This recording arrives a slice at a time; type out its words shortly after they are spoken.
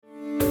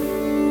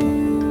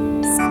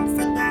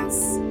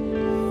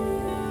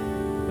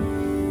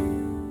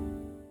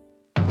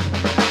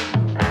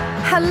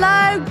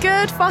Hello,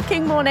 good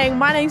fucking morning.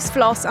 My name's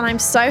Floss and I'm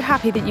so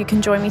happy that you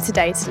can join me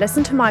today to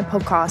listen to my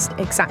podcast,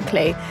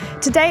 Exactly.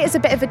 Today is a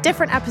bit of a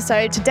different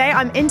episode. Today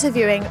I'm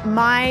interviewing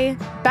my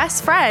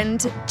best friend,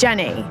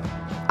 Jenni.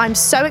 I'm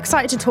so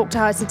excited to talk to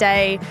her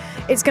today.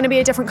 It's going to be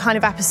a different kind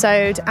of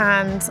episode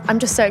and I'm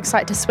just so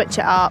excited to switch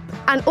it up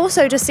and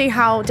also to see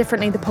how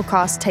differently the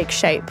podcast takes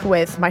shape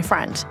with my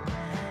friend.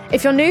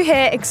 If you're new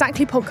here,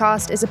 Exactly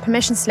Podcast is a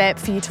permission slip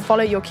for you to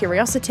follow your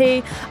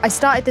curiosity. I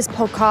started this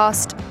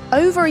podcast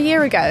over a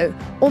year ago,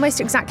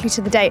 almost exactly to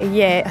the date, a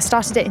year. I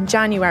started it in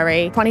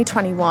January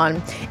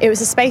 2021. It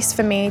was a space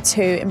for me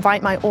to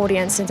invite my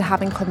audience into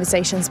having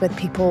conversations with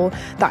people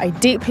that I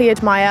deeply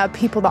admire,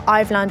 people that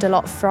I've learned a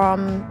lot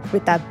from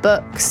with their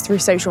books, through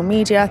social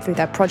media, through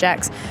their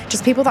projects,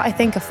 just people that I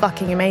think are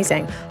fucking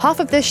amazing. Half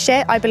of this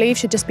shit, I believe,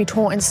 should just be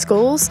taught in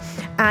schools,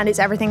 and it's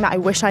everything that I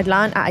wish I'd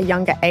learned at a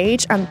younger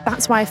age, and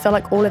that's why I feel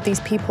like all of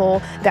these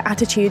people, their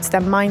attitudes, their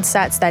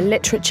mindsets, their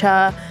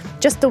literature,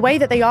 just the way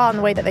that they are and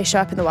the way that they show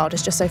up in the world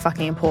is just so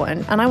fucking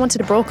important. And I wanted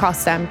to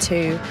broadcast them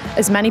to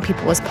as many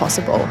people as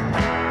possible.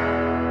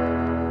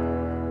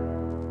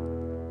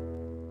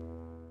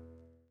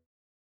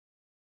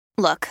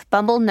 Look,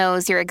 Bumble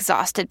knows you're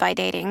exhausted by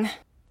dating.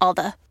 All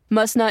the,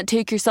 must not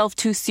take yourself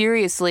too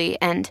seriously,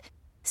 and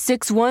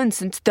 6'1"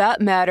 since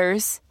that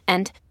matters,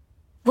 and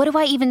what do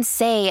I even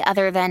say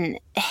other than,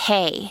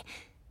 hey?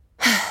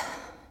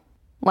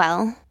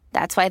 Well,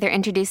 that's why they're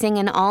introducing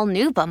an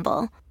all-new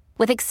Bumble,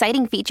 with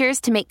exciting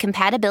features to make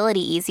compatibility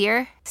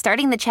easier,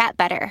 starting the chat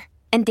better,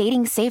 and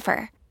dating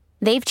safer.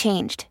 They've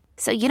changed,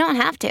 so you don't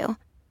have to.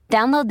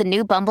 Download the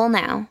new Bumble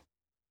now.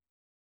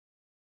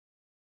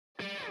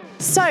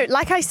 So,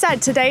 like I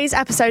said, today's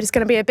episode is going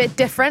to be a bit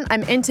different.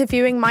 I'm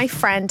interviewing my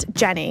friend,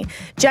 Jenni.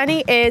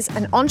 Jenni is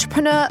an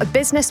entrepreneur, a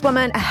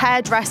businesswoman, a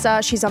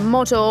hairdresser. She's a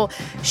model.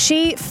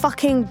 She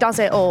fucking does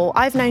it all.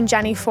 I've known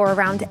Jenni for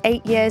around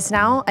 8 years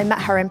now. I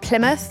met her in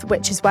Plymouth,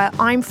 which is where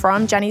I'm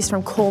from. Jenni's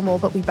from Cornwall,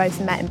 but we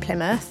both met in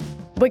Plymouth.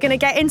 We're going to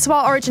get into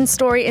our origin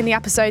story in the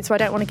episode, so I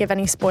don't want to give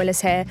any spoilers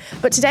here.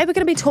 But today we're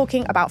going to be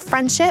talking about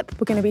friendship.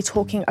 We're going to be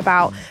talking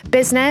about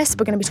business.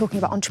 We're going to be talking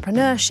about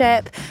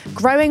entrepreneurship,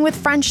 growing with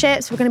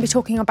friendships. We're going to be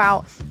talking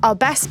about our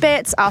best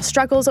bits, our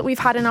struggles that we've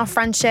had in our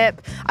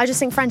friendship. I just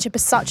think friendship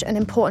is such an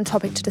important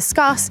topic to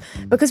discuss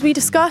because we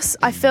discuss,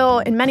 I feel,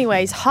 in many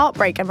ways,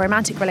 heartbreak and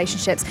romantic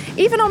relationships.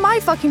 Even on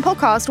my fucking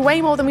podcast,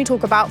 way more than we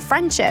talk about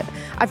friendship.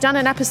 I've done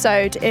an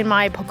episode in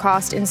my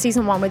podcast in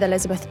season 1 with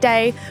Elizabeth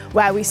Day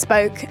where we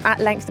spoke at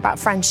length about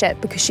friendship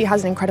because she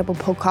has an incredible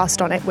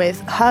podcast on it with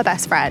her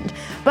best friend.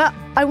 But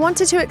I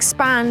wanted to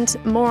expand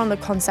more on the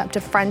concept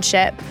of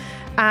friendship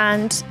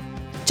and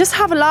just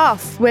have a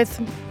laugh with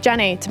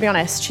Jenni, to be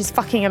honest. She's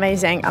fucking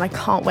amazing and I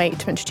can't wait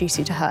to introduce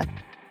you to her.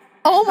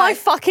 Oh my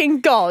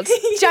fucking God.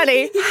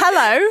 Jenni,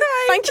 hello.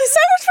 Hi. Thank you so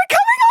much for coming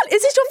on.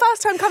 Is this your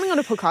first time coming on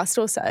a podcast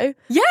also?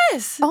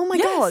 Yes. Oh my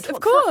God. Of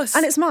course.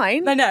 And it's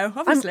mine. I know,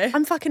 obviously.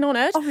 I'm fucking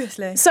honoured.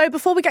 Obviously. So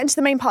before we get into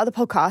the main part of the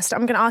podcast,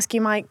 I'm going to ask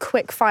you my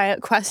quick fire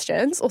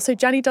questions. Also,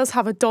 Jenni does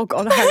have a dog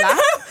on her lap.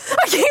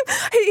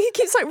 He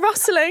keeps like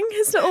rustling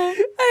his little...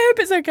 I hope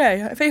it's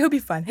okay. I think he'll be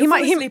fine. He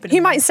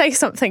might say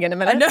something in a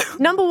minute. I know.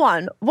 Number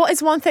 1, what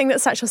is one thing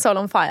that sets your soul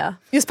on fire?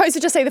 You're supposed to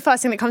just say the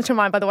first thing that comes to your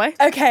mind, by the way.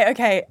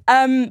 Okay.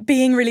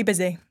 Being really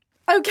busy.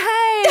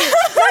 Okay.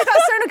 No,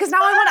 that's so because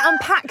now I want to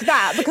unpack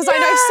that because I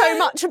know so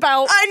much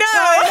about...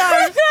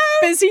 I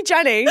know. Busy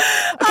Jenni.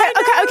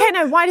 Okay.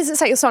 No, why does it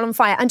set your soul on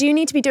fire? And do you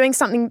need to be doing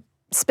something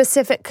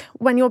specific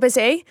when you're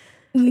busy?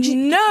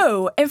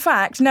 No, in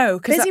fact, no.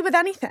 Busy with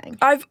anything?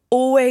 I've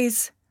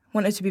always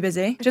wanted to be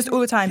busy, just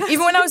all the time.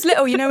 Even when I was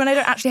little, when I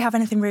don't actually have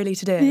anything really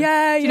to do.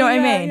 Yeah, do you know what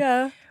I mean?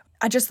 Yeah.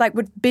 I just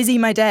would busy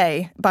my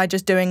day by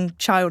just doing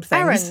child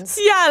things. Errands.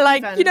 Yeah,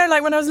 even.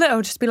 When I was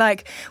little, just be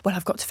like, well,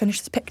 I've got to finish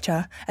this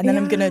picture and then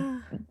I'm going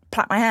to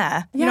plait my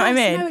hair. You know what I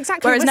mean? No,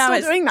 exactly. Whereas We're now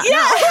still doing that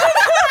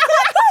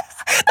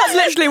now. That's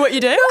literally what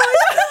you do.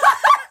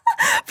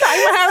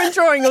 Plaiting my hair and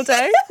drawing all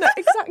day. No,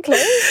 exactly.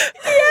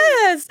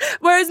 Yes.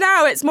 Whereas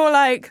now it's more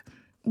like,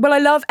 well, I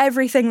love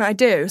everything that I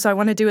do, so I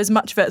want to do as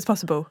much of it as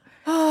possible.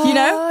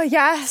 Oh,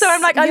 yes. So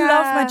I'm like, I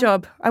love my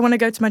job. I want to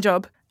go to my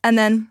job. And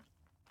then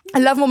I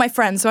love all my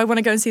friends, so I want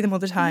to go and see them all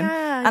the time.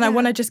 I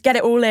want to just get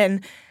it all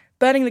in.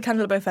 Burning the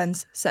candle at both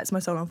ends sets my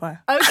soul on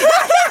fire. Okay.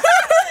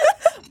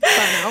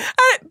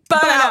 Burn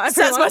out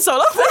sets my soul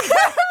on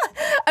fire.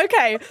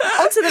 Okay,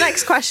 on to the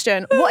next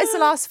question. What is the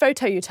last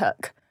photo you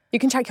took? You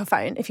can check your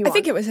phone if you want. I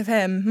think it was of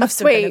him. Must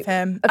have been of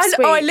him.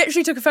 I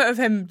literally took a photo of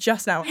him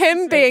just now.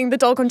 Him being the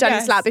dog on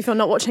Jenni's lap if you're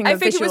not watching the visuals. I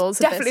think it was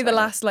definitely the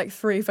last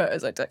 3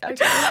 photos I took.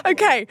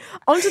 Okay,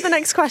 on to the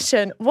next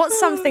question. What's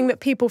something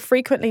that people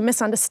frequently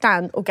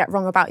misunderstand or get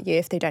wrong about you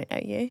if they don't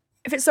know you?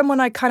 If it's someone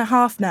I kind of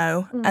half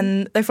know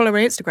and they follow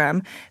me on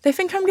Instagram, they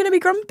think I'm going to be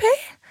grumpy.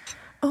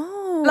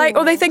 Oh.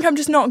 Or they think I'm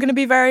just not going to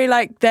be very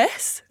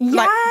this. Yes.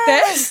 Like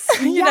this,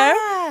 you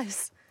know?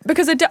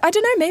 Because I don't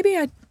know,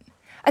 maybe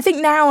I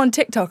think now on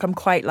TikTok I'm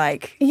quite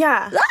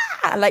yeah.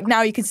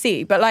 now you can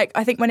see. But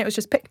I think when it was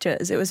just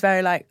pictures, it was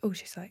very oh,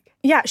 she's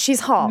Yeah, she's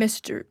hot.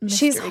 Mystery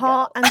She's girl.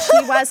 hot and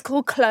she wears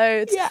cool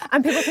clothes. Yeah.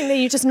 And people think that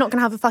you're just not going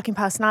to have a fucking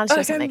personality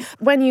or something.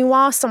 When you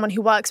are someone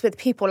who works with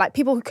people, like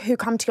people who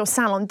come to your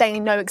salon, they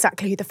know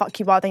exactly who the fuck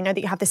you are. They know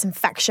that you have this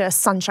infectious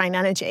sunshine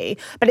energy.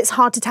 But it's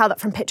hard to tell that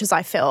from pictures,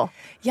 I feel.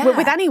 Yeah.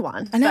 With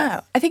anyone. I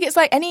know. I think it's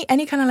like any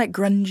kind of like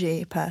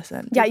grungy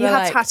person. Yeah, you People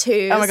have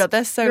tattoos. Oh my God,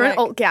 they're so You're like, an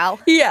alt gal.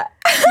 Yeah.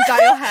 You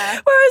dye your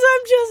hair. Whereas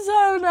I'm just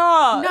so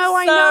not. No,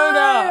 I so know.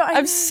 Not.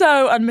 I'm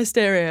so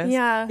unmysterious.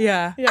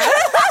 Yeah.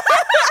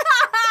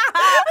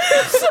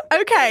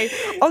 Okay,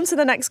 on to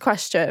the next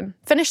question.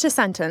 Finish the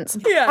sentence.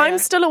 I'm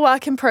still a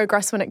work in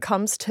progress when it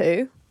comes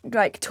to...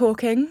 Like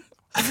talking.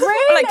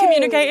 Really? Like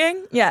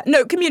communicating. Yeah.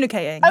 No,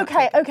 communicating.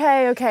 Okay.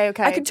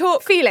 I can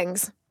talk.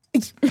 Feelings.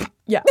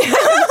 Yeah.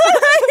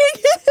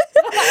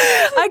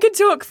 I could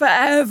talk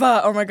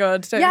forever. Oh my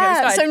God. Don't get me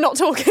started. So not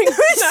talking.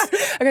 No.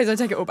 Okay, so I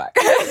take it all back.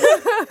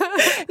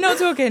 Not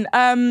talking.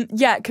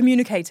 Yeah,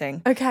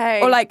 communicating.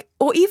 Okay.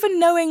 Or even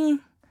knowing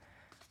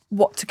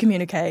what to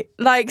communicate.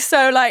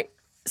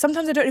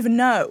 Sometimes I don't even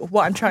know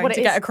what I'm trying to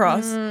get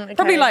across. Okay.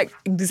 Probably like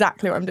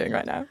exactly what I'm doing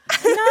right now.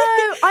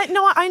 I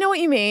know what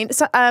you mean.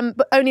 So,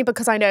 but only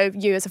because I know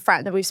you as a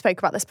friend, and we've spoke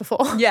about this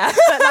before. Yeah.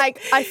 But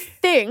I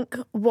think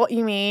what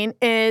you mean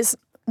is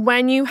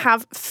when you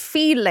have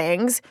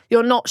feelings,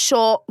 you're not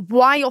sure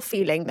why you're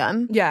feeling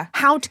them. Yeah.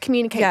 How to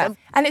communicate them.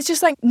 And it's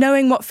just like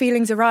knowing what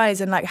feelings arise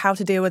and like how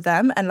to deal with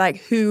them and like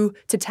who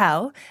to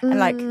tell and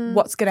like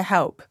what's going to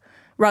help.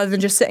 Rather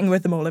than just sitting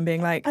with them all and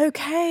being like...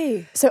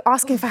 Okay. So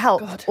asking for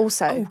help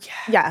also. Oh,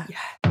 yeah.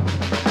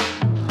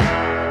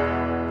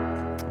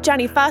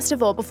 Jenni, first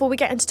of all, before we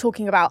get into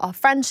talking about our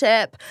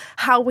friendship,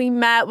 how we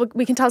met,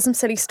 we can tell some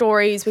silly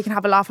stories, we can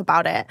have a laugh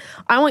about it.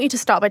 I want you to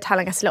start by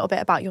telling us a little bit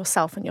about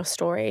yourself and your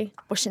story.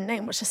 What's your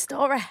name? What's your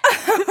story?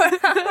 Right.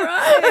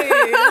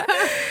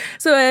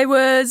 So I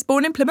was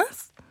born in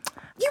Plymouth.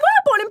 You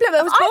were born in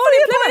Plymouth? I was born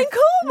in Plymouth. In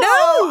Cornwall.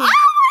 No. Oh,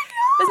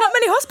 There's not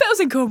many hospitals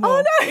in Cornwall.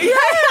 Oh, no. Yeah,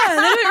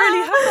 they don't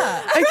really have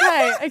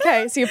that.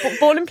 Okay. So you're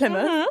born in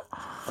Plymouth.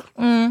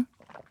 And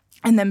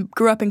then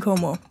grew up in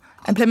Cornwall.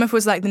 And Plymouth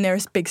was like the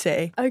nearest big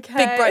city. Okay.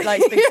 Big bright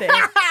lights, big city.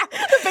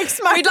 The big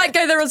smoke. We'd like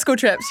go there on school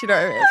trips, you know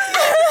what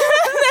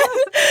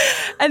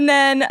I mean?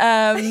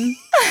 And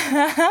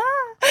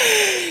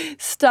then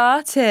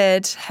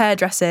started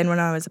hairdressing when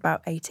I was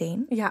about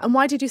 18. Yeah, and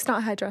why did you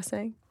start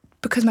hairdressing?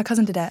 Because my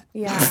cousin did it.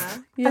 Yeah.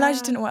 And I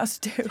just didn't know what else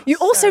to do. You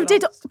also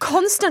did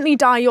constantly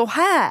dye your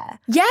hair.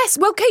 Yes.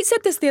 Well, Kate said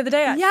this the other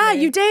day, actually. Yeah,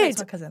 you did. Kate's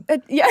my cousin.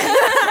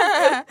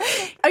 Yeah.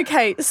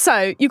 Okay,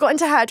 so you got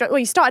into hairdressing. Well,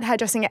 you started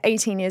hairdressing at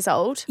 18 years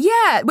old.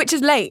 Yeah, which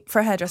is late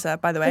for a hairdresser,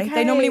 by the way. Okay.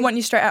 They normally want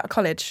you straight out of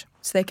college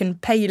so they can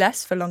pay you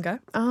less for longer.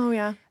 Oh,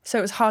 yeah. So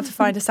it was hard to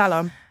find a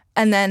salon.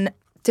 And then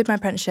did my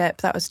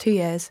apprenticeship. That was 2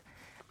 years.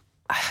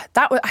 I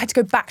had to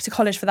go back to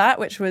college for that,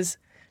 which was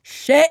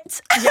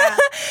shit. Yeah.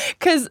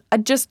 Because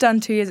I'd just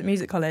done 2 years at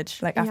music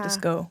college, like after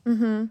school.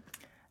 Mm-hmm.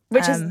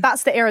 Which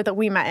that's the era that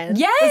we met in.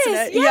 Yes. Isn't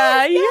it?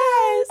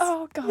 Yes.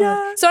 Oh, God.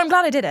 Yeah. So I'm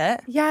glad I did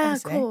it. Yeah,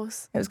 obviously. of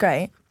course. It was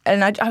great.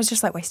 And I was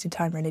just like wasting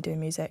time really doing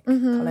music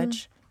at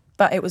college.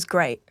 But it was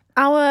great.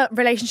 Our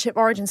relationship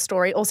origin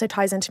story also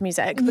ties into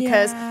music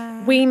because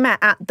we met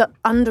at the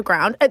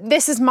Underground.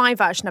 This is my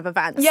version of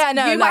events. Yeah,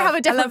 no, you might have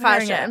a different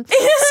version.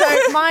 So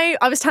I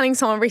was telling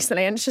someone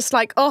recently, and it's just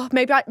like, oh,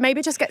 maybe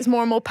it just gets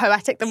more and more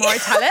poetic the more I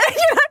tell it.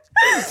 You know?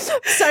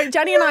 So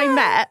Jenni and I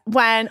met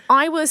when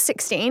I was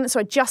 16. So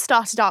I just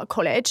started art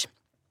college.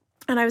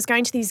 And I was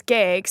going to these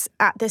gigs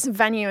at this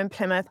venue in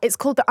Plymouth. It's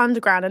called the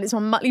Underground, and it's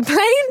on Mutley Plain.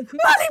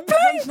 Mutley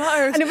Plain!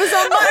 Mutters. And it was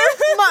on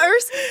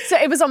Mutters. So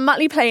it was on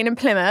Mutley Plain in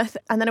Plymouth.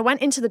 And then I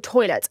went into the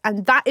toilets,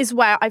 and that is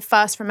where I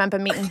first remember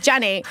meeting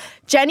Jenni.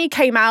 Jenni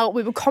came out.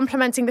 We were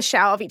complimenting the shit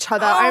out of each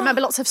other. I remember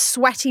lots of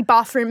sweaty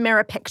bathroom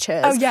mirror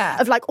pictures. Oh, yeah.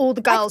 Of like all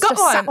the girls just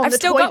sat on the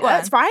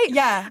toilets, right?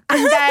 Yeah.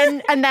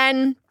 And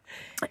then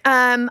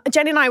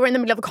Jenni and I were in the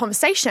middle of a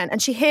conversation,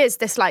 and she hears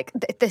this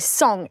this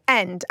song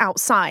end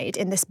outside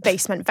in this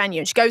basement venue,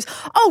 and she goes,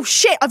 "Oh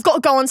shit, I've got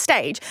to go on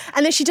stage."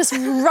 And then she just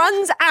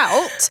runs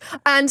out,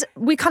 and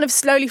we kind of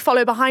slowly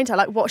follow behind her,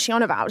 like, what's she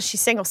on about? Does she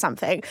sing or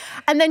something?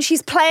 And then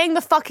she's playing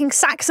the fucking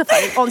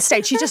saxophone on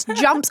stage. She just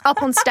jumps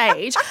up on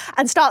stage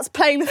and starts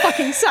playing the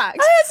fucking sax.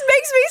 This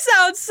makes me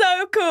sound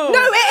so cool.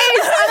 No, it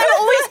is. And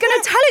I'm always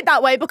going to tell it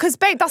that way because,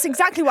 babe, that's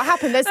exactly what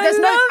happened.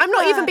 I'm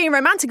not even being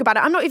romantic about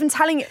it. I'm not even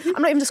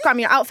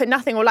describing your outfit,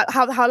 nothing, or like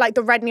how like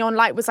the red neon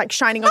light was like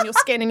shining on your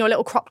skin in your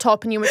little crop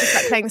top, and you were just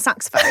like playing the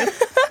saxophone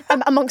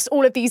amongst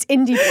all of these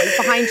indie boys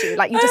behind you.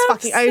 Like you just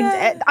fucking owned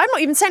it. I'm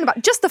not even saying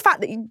about just the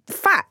fact that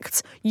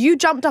you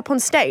jumped up on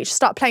stage,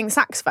 start playing the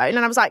saxophone, and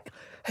I was like,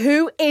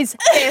 who is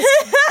this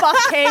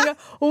fucking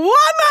woman?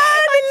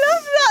 I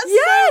love that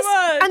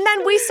so much. And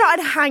then we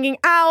started hanging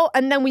out,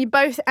 and then we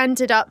both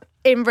ended up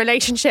in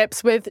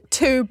relationships with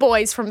two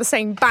boys from the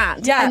same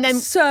band. Yeah, and then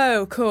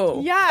so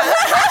cool. Yeah.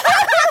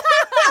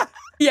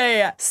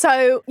 Yeah.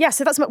 So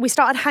that's what we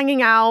started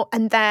hanging out,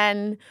 and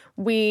then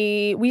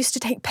we used to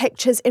take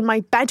pictures in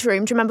my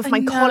bedroom. Do you remember for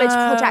my college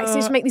projects? I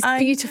used to make these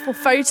beautiful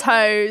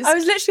photos. I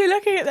was literally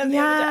looking at them the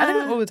other day. I do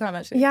them all the time,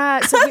 actually. Yeah,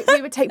 so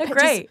we would take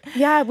pictures. Great.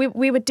 Yeah,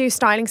 we would do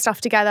styling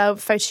stuff together,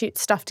 photo shoot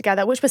stuff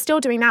together, which we're still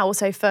doing now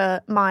also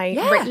for my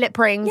lip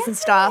rings and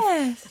stuff.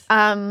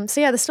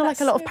 So yeah, there's still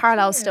like a lot of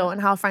parallels still in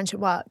how friendship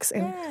works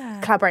in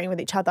collaborating with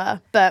each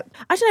other. But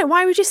I don't know,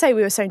 why would you say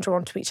we were so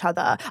drawn to each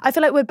other? I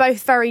feel like we're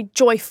both very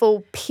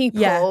joyful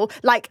people,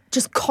 like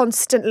just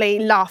constantly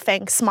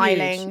laughing,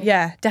 smiling. Huge.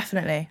 Yeah,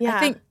 definitely. Yeah. I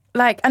think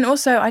and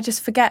also I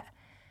just forget,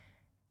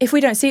 if we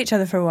don't see each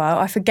other for a while,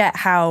 I forget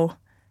how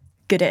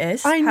good it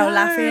is, how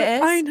laughy it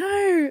is. I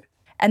know.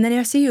 And then if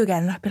I see you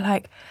again, I'd be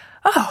like,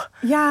 oh,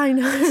 yeah, I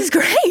know. this is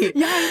great.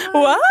 Yeah, I know.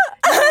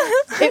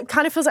 What? It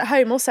kind of feels at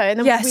home also. And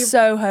then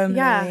so homely.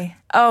 Yeah.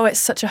 Oh, it's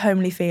such a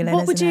homely feeling,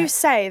 What would you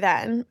say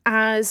then,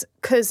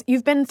 because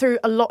you've been through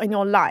a lot in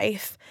your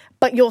life,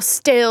 but you're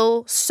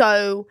still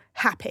so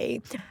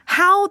happy.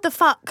 How the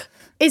fuck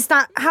is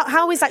that?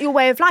 How is that your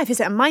way of life? Is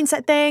it a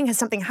mindset thing? Has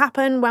something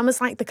happened? When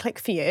was like the click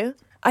for you?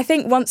 I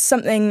think once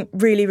something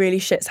really, really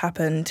shit's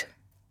happened,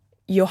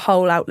 your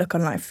whole outlook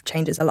on life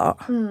changes a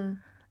lot.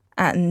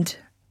 And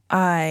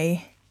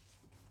I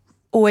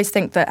always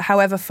think that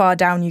however far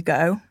down you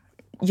go,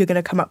 you're going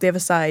to come up the other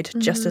side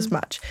just as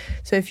much.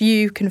 So if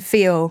you can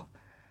feel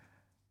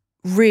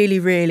really,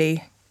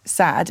 really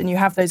sad and you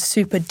have those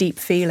super deep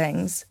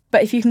feelings,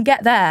 but if you can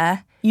get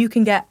there, you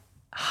can get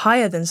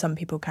higher than some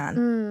people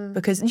can.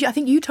 Because I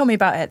think you told me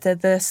about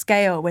it, the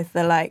scale with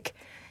the like...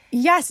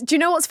 Yes. Do you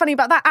know what's funny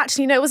about that?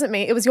 Actually, no, it wasn't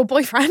me. It was your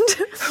boyfriend.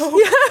 So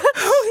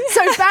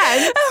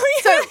Ben.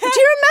 So do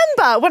you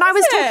remember when I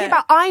was talking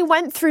about, I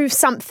went through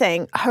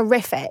something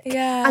horrific.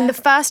 Yeah. And the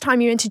first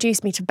time you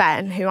introduced me to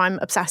Ben, who I'm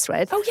obsessed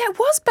with. Oh yeah, it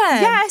was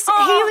Ben. Yes,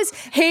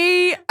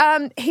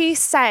 he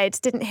said,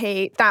 didn't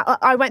he, that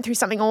I went through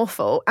something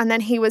awful. And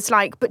then he was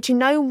like, but you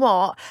know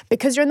what?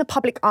 Because you're in the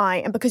public eye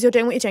and because you're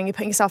doing what you're doing, you're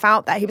putting yourself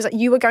out there. He was like,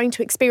 you are going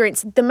to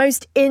experience the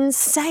most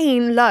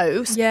insane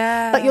lows.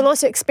 Yeah. But you'll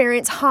also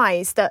experience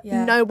highs that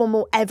no one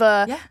will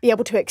ever be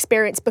able to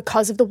experience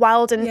because of the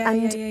wild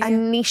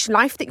and niche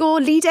life that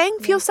you're leading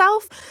for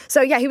yourself.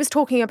 So yeah, he was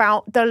talking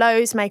about the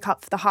lows make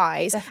up for the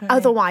highs. Definitely.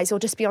 Otherwise, you'll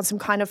just be on some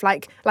kind of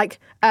like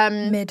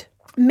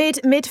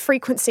mid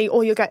frequency,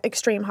 or you'll get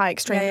extreme high,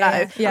 extreme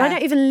low. Yeah. And I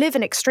don't even live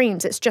in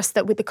extremes. It's just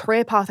that with the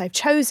career path I've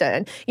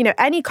chosen, you know,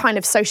 any kind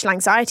of social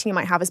anxiety you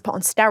might have is put on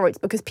steroids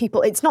because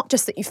people, it's not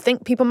just that you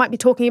think people might be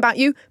talking about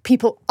you,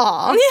 people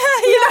are.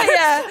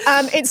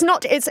 It's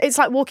not, it's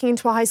like walking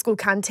into a high school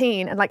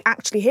canteen and like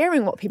actually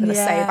hearing what people are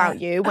saying about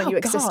you when you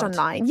exist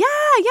online. Yeah.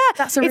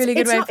 That's a really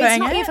good way of putting it. It's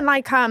not even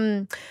like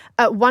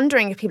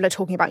wondering if people are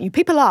talking about you.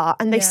 People are,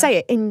 and they say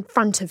it in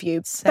front of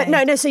you. Same.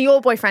 But no, so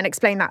your boyfriend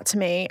explained that to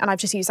me, and I've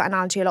just used that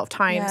analogy a lot of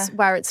times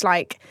where it's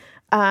like,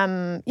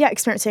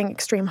 experiencing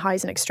extreme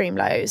highs and extreme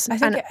lows. I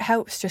think it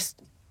helps just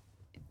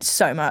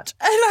so much.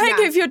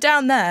 If you're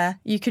down there,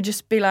 you could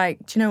just be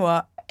like, do you know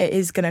what? It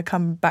is going to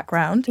come back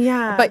round.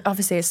 Yeah. But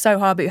obviously it's so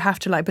hard, but you have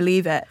to like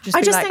believe it.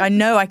 I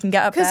know I can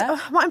get up there. Because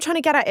what I'm trying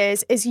to get at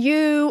is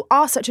you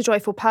are such a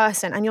joyful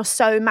person and you're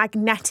so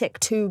magnetic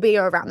to be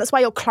around. That's why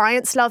your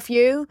clients love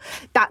you.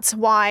 That's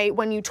why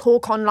when you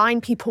talk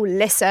online, people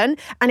listen,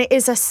 and it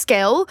is a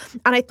skill.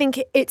 And I think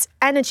it's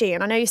energy.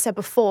 And I know you said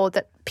before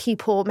that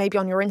people maybe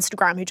on your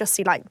Instagram who just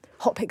see like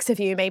hot pics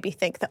of you maybe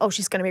think that, oh,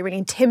 she's going to be really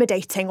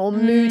intimidating or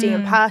moody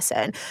in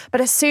person.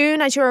 But as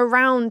soon as you're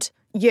around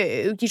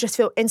you just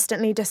feel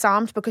instantly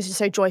disarmed because you're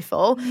so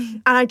joyful.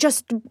 And I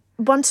just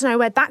want to know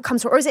where that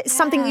comes from. Or is it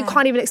something you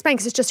can't even explain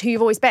because it's just who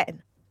you've always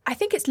been? I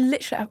think it's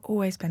literally, I've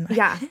always been like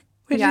that.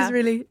 Which is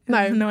really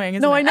annoying, isn't it?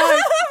 No, I know. I'm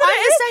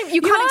the same.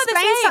 You can't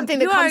explain something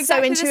that comes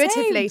exactly so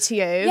intuitively to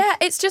you. Yeah,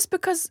 it's just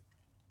because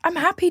I'm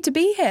happy to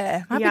be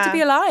here. I'm happy to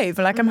be alive.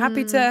 Like, I'm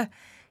happy to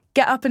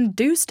get up and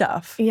do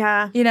stuff.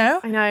 Yeah. You know?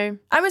 I know.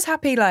 I was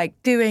happy,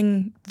 like,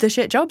 doing the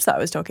shit jobs that I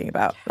was talking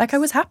about. Like, I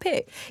was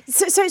happy.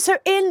 So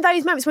in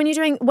those moments, when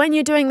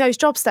you're doing those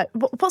jobs, that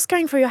what's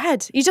going through your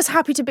head? You're just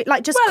happy to be,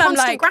 like, just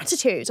constant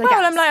gratitude, I guess.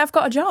 I'm like, I've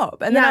got a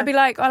job. And then I'd be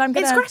like, well, I'm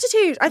going to... It's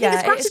gratitude. I think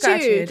it's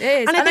gratitude. It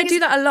is. And I do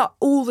that a lot,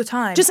 all the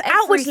time. Just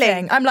outwardly.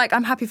 I'm like,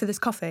 I'm happy for this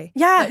coffee.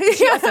 Yeah. Like,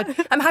 she offered.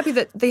 I'm happy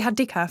that they had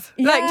decaf.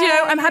 Like, you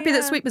know, I'm happy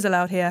that sweet was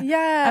allowed here.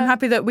 Yeah. I'm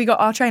happy that we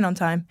got our train on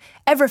time.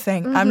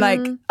 Everything. I'm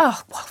like,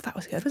 oh, wow, that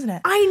was good, wasn't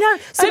it? I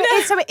know.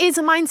 So it is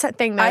a mindset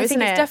thing, though,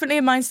 isn't it? I think it's definitely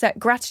a mindset.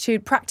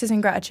 Gratitude,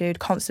 practicing gratitude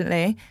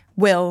constantly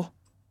will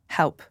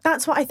help.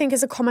 That's what I think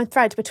is a common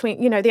thread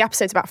between, you know, the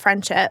episodes about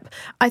friendship.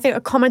 I think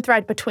a common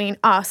thread between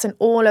us and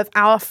all of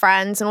our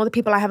friends and all the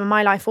people I have in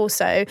my life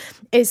also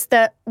is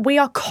that we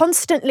are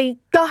constantly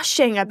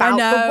gushing about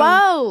the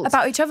world.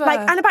 About each other.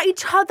 And about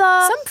each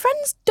other. Some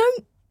friends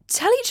don't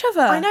tell each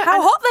other and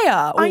how hot they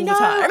are all the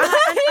time.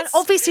 And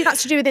obviously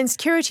that's to do with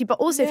insecurity, but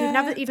also if you've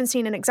never even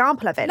seen an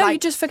example of it. No, you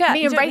just forget.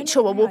 Me and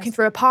Rachel were walking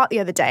through a park the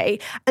other day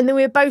and then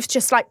we were both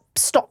just like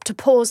stopped to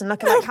pause and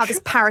look at like how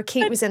this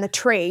parakeet was in a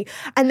tree.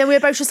 And then we were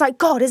both just like,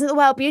 God, isn't the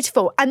world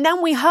beautiful? And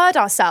then we heard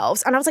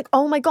ourselves and I was like,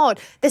 oh my God,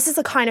 this is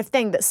the kind of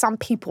thing that some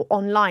people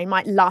online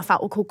might laugh at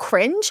or call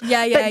cringe. But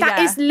that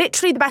is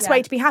literally the best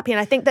way to be happy. And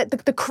I think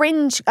that the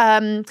cringe,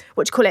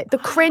 the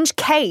cringe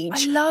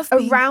cage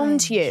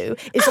around you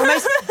is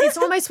almost, it's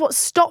almost what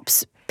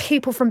stops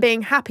people from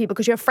being happy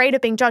because you're afraid of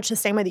being judged the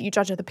same way that you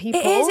judge other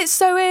people. It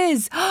so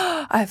is.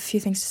 I have a few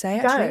things to say,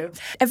 actually.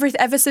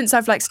 Ever since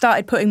I've like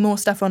started putting more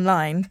stuff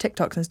online,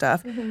 TikToks and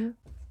stuff,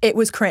 it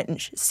was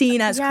cringe, seen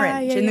as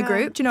cringe in the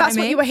group. Do you know what I mean? That's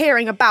what you were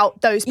hearing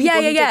about those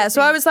people. Yeah.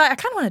 So I was like, I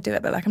kind of want to do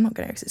it, but like I'm not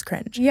going to because it's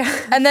cringe. Yeah.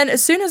 And then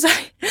as soon as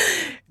I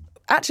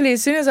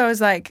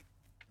was like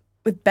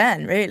with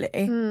Ben,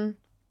 really,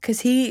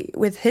 because he,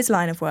 with his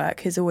line of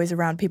work, is always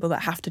around people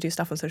that have to do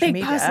stuff on social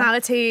media. Big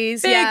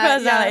personalities.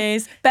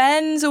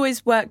 Ben's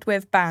always worked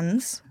with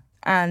bands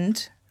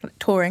and like,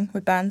 touring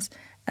with bands.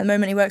 And the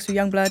moment he works with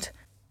Youngblood,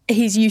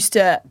 he's used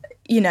to,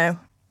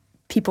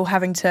 people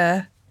having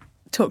to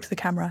talk to the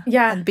camera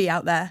and be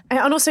out there.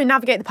 And also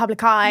navigate the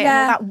public eye and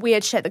all that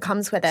weird shit that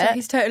comes with it. So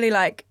he's totally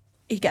like,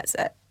 he gets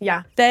it.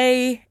 Yeah.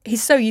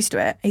 He's so used to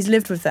it. He's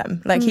lived with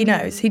them. Like, he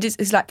knows. He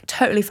just is like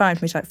totally fine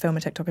for me to like film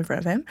a TikTok in front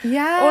of him.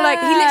 Yeah. Or like,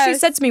 he literally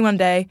said to me one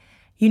day,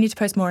 you need to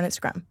post more on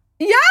Instagram.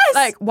 Yes!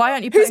 Like, why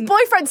aren't you putting... Whose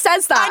boyfriend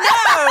says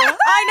that?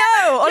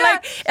 I know. Or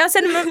like, I'll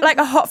send him like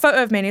a hot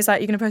photo of me and he's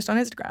like, you're going to post on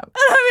Instagram? And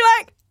I'll be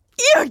like,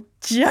 you're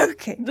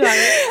joking. Like,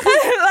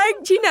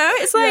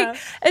 it's like,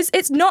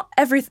 it's not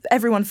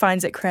everyone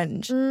finds it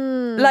cringe.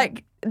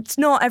 Like, it's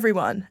not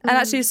everyone. And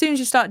actually, as soon as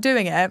you start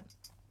doing it,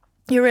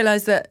 you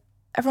realise that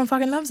everyone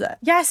fucking loves it.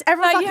 Yes,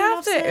 everyone fucking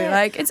loves it.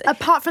 Like, it's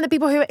apart from the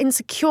people who are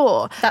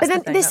insecure. But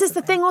then this is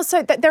the thing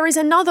also, that there is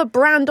another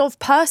brand of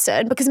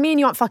person, because me and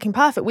you aren't fucking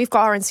perfect. We've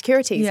got our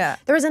insecurities. Yeah.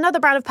 There is another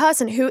brand of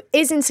person who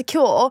is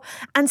insecure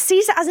and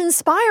sees it as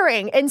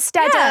inspiring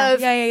instead of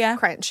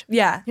cringe.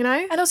 Yeah. You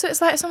know? And also, it's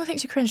like, if someone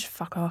thinks you cringe,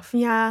 fuck off.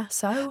 Yeah.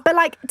 So? But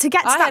like, to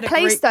get to that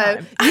place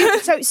though,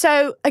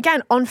 so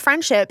again, on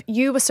friendship,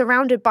 you were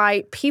surrounded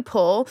by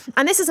people,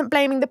 and this isn't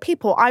blaming the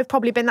people. I've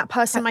probably been that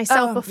person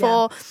myself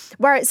before,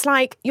 where it's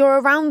like, you're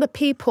around the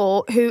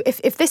people who,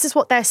 if this is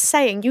what they're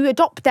saying, you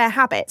adopt their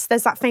habits.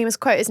 There's that famous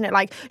quote, isn't it?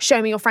 Like,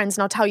 show me your friends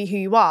and I'll tell you who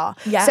you are.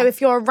 Yeah. So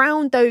if you're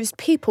around those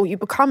people, you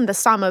become the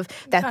sum of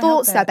their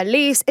thoughts, their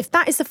beliefs. If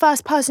that is the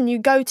first person you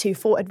go to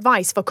for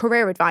advice, for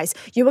career advice,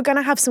 you are going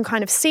to have some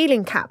kind of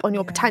ceiling cap on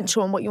your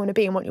potential and what you want to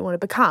be and what you want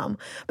to become.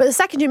 But the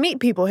second you meet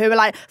people who are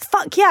like,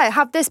 fuck yeah,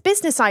 have this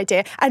business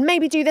idea and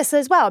maybe do this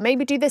as well,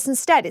 maybe do this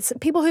instead. It's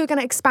people who are going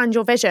to expand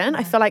your vision,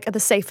 I feel like, are the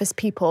safest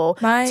people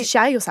to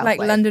share yourself with.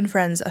 Like, London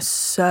friends are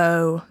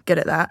so good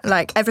at that.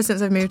 Like, ever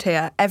since I've moved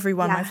here,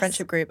 everyone in my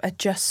friendship group are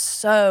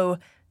just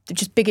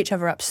big each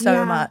other up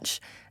so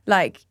much.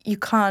 Like, you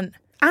can't...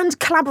 And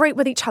collaborate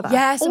with each other.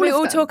 Yes, we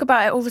all talk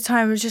about it all the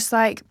time. We're just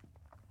like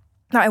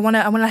I want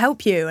to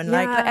help you. And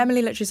like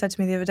Emily literally said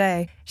to me the other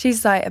day,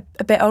 she's like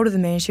a bit older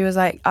than me, and she was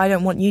like, I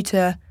don't want you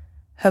to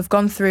have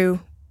gone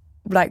through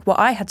like what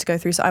I had to go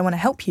through, so I want to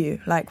help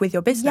you like with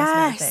your business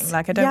and everything.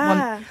 Like, I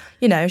don't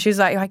want, she's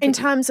like... In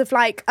terms of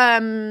like...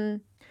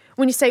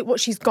 when you say what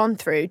she's gone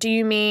through, do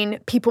you mean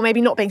people maybe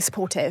not being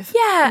supportive?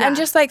 Yeah, and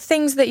just like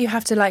things that you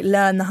have to like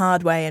learn the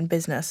hard way in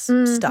business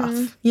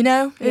stuff, you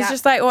know? It's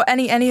just like, or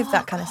any of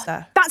that kind of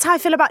stuff. That's how I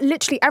feel about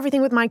literally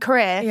everything with my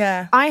career.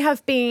 Yeah. I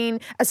have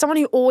been, as someone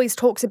who always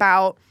talks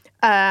about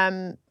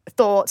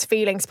thoughts,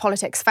 feelings,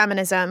 politics,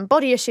 feminism,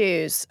 body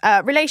issues,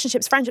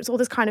 relationships, friendships, all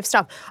this kind of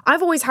stuff.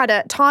 I've always had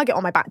a target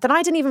on my back that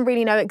I didn't even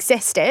really know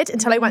existed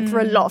until I went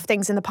through a lot of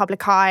things in the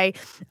public eye,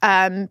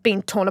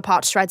 being torn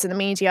apart to shreds in the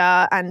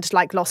media and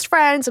like lost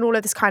friends and all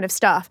of this kind of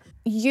stuff.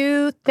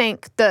 You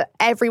think that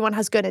everyone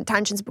has good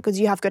intentions because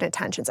you have good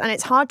intentions. And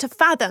it's hard to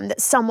fathom that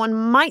someone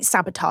might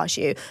sabotage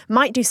you,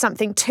 might do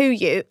something to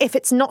you if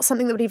it's not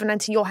something that would even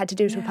enter your head to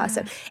do to a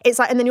person. It's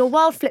like, and then your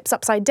world flips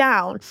upside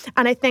down.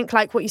 And I think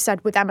like what you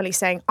said with Emily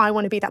saying, I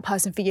want to be that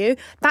person for you.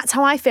 That's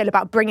how I feel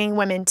about bringing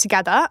women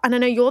together. And I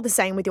know you're the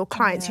same with your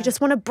clients. You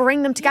just want to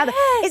bring them together.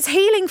 Yes. It's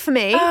healing for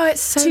me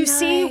to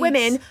see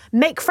women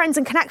make friends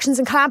and connections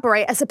and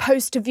collaborate as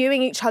opposed to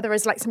viewing each other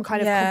as like some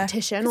kind of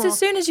competition. Because as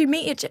soon as you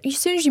meet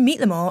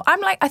them all, I'm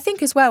like, I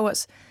think as well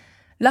what's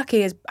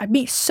lucky is I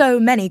meet so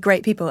many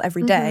great people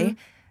every day.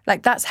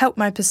 Like, that's helped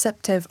my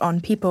perspective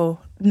on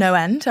people no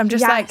end. I'm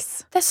just like,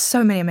 there's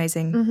so many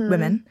amazing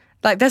women.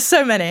 Like, there's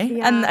so many.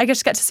 And I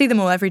just get to see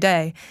them all every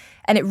day.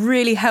 And it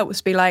really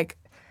helps be like,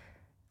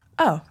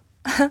 oh,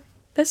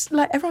 there's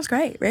like, everyone's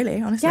great, really,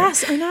 honestly.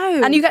 Yes, I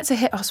know. And you get to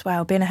hear,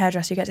 being a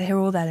hairdresser, you get to hear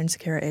all their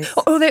insecurities.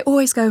 Or they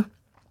always go,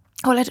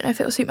 oh, I don't know if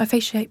it will suit my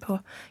face shape,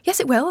 or yes,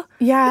 it will.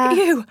 Yeah. Look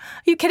at you. Are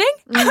you kidding?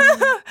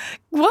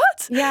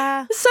 What?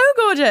 Yeah. It's so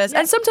gorgeous. Yeah.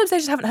 And sometimes they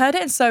just haven't heard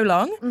it in so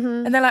long.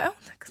 And they're like, oh,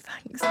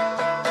 thanks.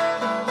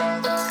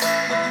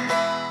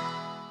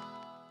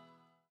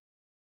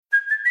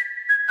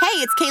 Hey,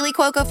 it's Kaylee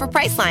Cuoco for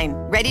Priceline.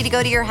 Ready to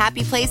go to your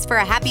happy place for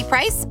a happy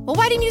price? Well,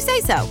 why didn't you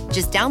say so?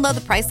 Just download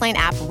the Priceline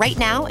app right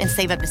now and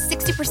save up to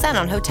 60%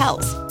 on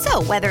hotels.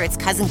 So whether it's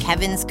Cousin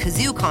Kevin's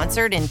Kazoo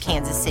Concert in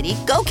Kansas City,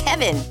 go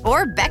Kevin,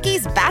 or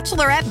Becky's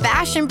Bachelorette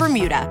Bash in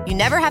Bermuda, you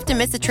never have to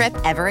miss a trip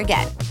ever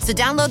again. So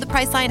download the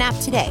Priceline app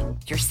today.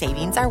 Your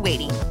savings are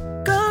waiting.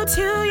 Go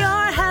to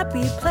your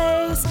happy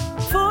place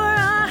for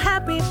a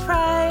happy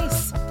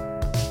price.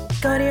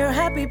 Go to your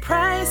happy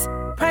price,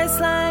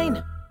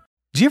 Priceline.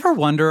 Do you ever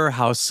wonder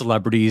how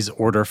celebrities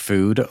order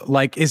food?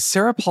 Like, is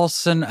Sarah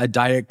Paulson a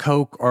Diet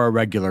Coke or a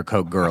regular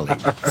Coke girlie?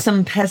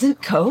 Some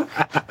peasant Coke?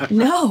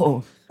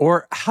 No.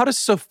 Or how does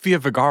Sofia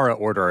Vergara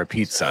order a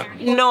pizza?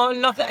 No,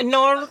 nothing.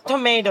 No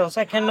tomatoes.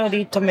 I cannot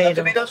eat tomatoes.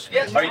 Tomatoes?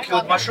 Yes. Are you cool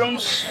with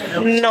mushrooms?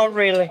 Not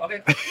really.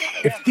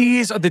 If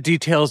these are the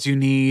details you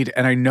need,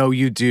 and I know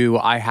you do,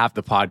 I have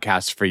the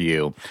podcast for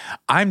you.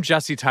 I'm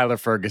Jesse Tyler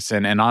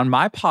Ferguson, and on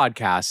my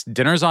podcast,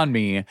 Dinners on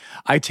Me,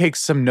 I take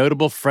some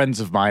notable friends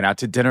of mine out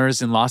to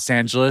dinners in Los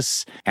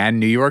Angeles and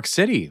New York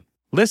City.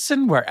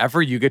 Listen wherever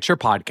you get your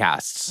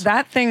podcasts.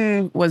 That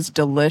thing was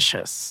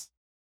delicious.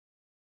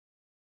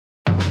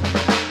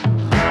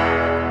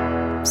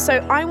 So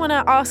I want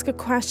to ask a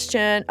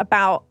question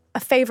about a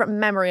favorite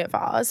memory of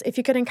ours. If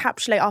you could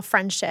encapsulate our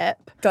friendship,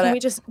 can we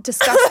just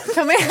discuss?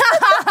 Can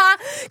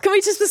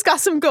we just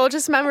discuss some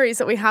gorgeous memories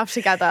that we have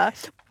together?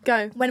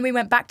 Go. When we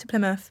went back to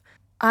Plymouth,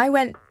 I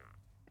went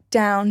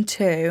down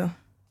to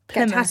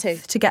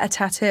Plymouth to get a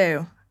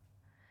tattoo,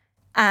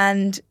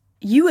 and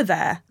you were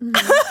there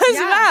as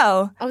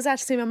well. I was there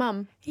to see my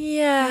mum.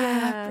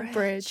 Yeah,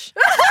 bridge.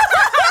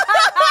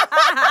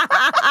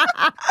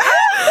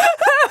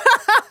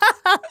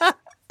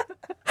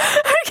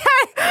 Okay.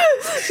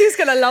 She's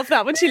going to love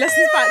that when she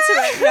listens back to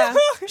it. Yeah.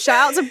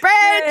 Shout out to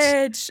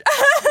Bridge.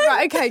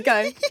 Right, okay,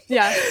 go.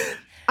 Yeah.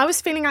 I was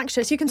feeling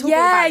anxious. You can talk all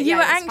about it. You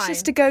were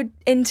anxious to go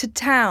into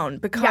town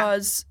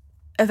because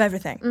of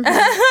everything.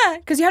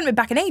 Because you hadn't been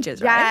back in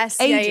ages, right? Yes.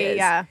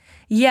 Ages.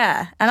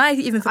 Yeah. And I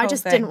even thought I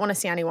just didn't want to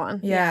see anyone.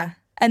 Yeah.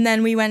 And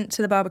then we went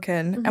to the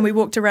Barbican and we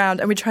walked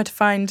around and we tried to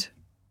find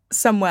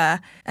somewhere.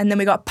 And then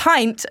we got a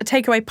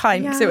takeaway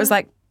pint, because it was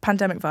like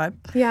pandemic vibe.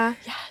 Yeah.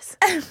 Yes.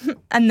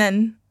 And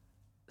then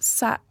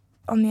sat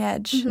on the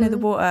edge near the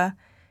water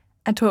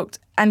and talked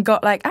and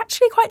got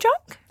actually quite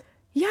drunk.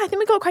 Yeah, I think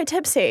we got quite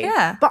tipsy.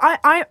 Yeah. But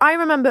I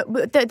remember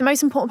the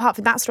most important part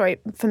for that story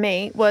for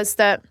me was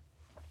that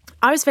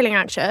I was feeling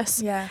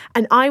anxious. Yeah.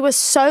 And I was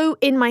so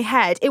in my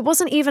head. It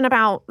wasn't even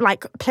about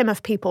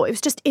Plymouth people. It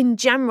was just in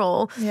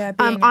general. Yeah.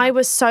 I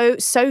was so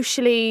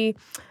socially,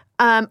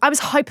 I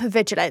was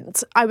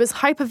hypervigilant.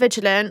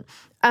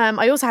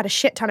 I also had a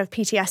shit ton of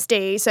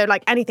PTSD. So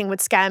anything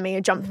would scare me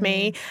or jump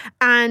me.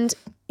 And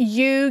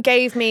you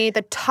gave me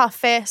the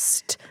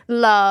toughest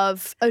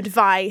love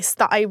advice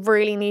that I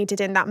really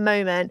needed in that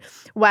moment,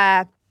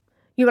 where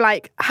you were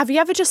like, have you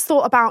ever just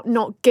thought about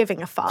not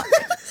giving a fuck?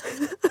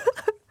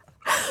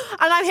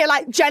 And I'm here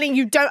Jenny,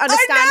 you don't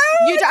understand.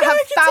 You don't have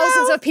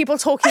thousands of people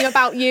talking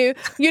about you.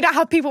 You don't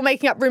have people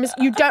making up rumors.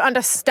 You don't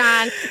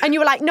understand. And you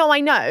were like, no, I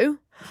know.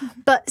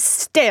 But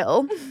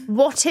still,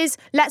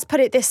 let's put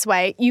it this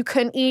way. You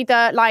can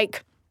either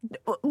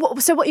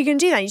so what are you going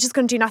to do then? You're just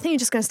going to do nothing? You're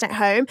just going to stay at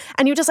home?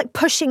 And you're just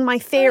pushing my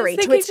theory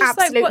to its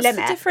absolute what's limit.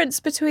 What's the difference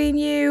between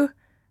you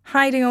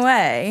hiding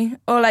away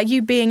or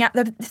you being at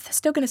the... They're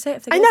still going to say it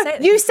if they're going to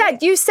say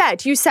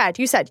it.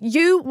 You said,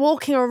 you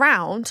walking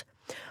around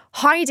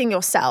hiding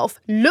yourself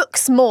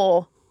looks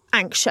more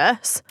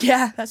anxious.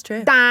 Yeah, that's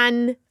true.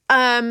 Than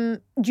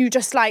you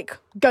just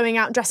going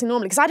out and dressing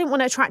normally, because I didn't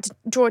want to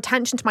draw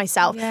attention to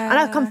myself. Yeah. And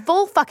I've come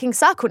full fucking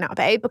circle now,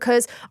 babe,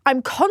 because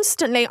I'm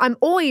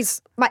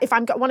always if I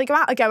want to go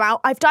out, I go out.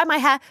 I've dyed my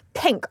hair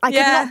pink. I could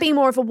not be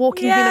more of a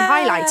walking human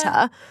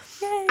highlighter.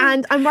 Yay.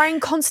 And I'm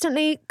wearing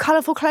constantly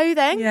colourful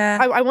clothing. Yeah.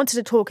 I wanted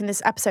to talk in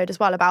this episode as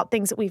well about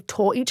things that we've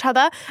taught each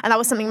other, and that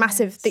was something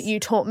massive that you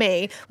taught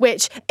me,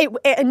 which it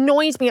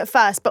annoyed me at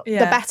first, but the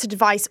better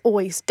advice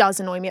always does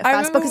annoy me at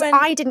first, because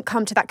I didn't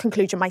come to that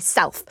conclusion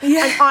myself, and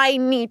I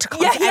need to come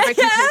to every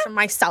conclusion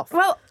myself.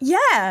 Well, yeah.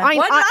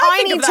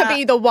 I need to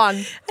be the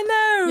one. I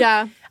know.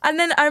 Yeah. And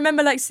then I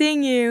remember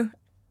seeing you,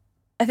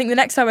 I think the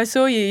next time I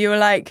saw you, you were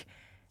like,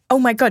 oh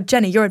my God,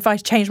 Jenny, your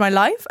advice changed my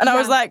life. And I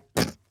was like,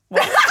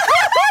 what?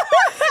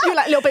 You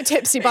were a little bit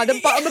tipsy on the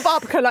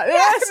Barbican,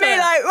 yes, me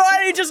why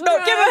do you just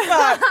not give a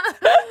fuck?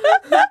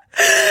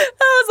 I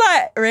was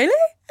like, really?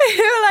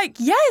 You were like,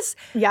 yes.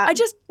 Yeah. I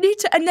just need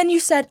to. And then you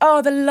said,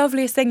 the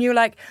loveliest thing. You were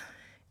like,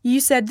 you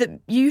said that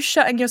you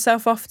shutting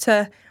yourself off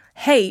to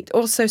hate,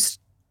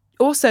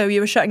 also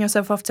you were shutting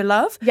yourself off to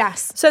love.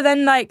 Yes. So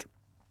then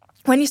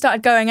when you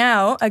started going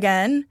out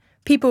again,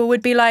 people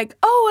would be like,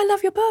 oh, I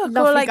love your book.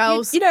 Lovely or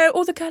girls.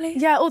 All the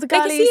girlies. Yeah, all the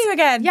girlies. They can see you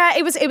again. Yeah,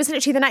 it was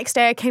literally the next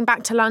day I came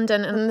back to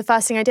London, and the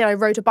first thing I did, I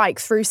rode a bike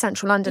through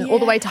central London all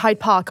the way to Hyde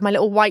Park in my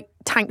little white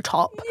tank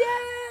top.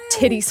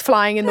 Titties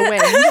flying in the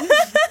wind.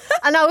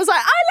 And I was like,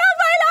 I love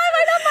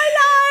my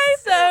life.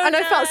 So And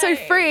I felt so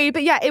free.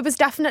 But yeah, it was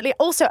definitely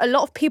also a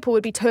lot of people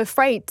would be too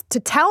afraid to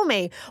tell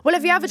me, well,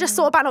 have you ever just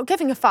thought about not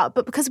giving a fuck?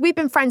 But because we've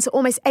been friends for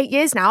almost 8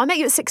 years now, I met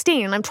you at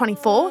 16 and I'm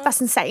 24.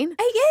 That's insane. 8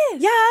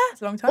 years? Yeah.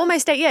 That's a long time.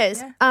 Almost 8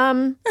 years.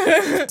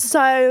 Yeah.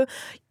 So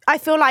I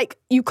feel like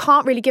you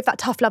can't really give that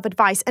tough love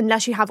advice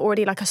unless you have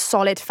already like a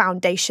solid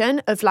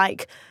foundation of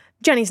like,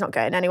 Jenny's not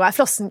going anywhere.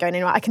 Floss isn't going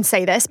anywhere. I can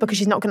say this because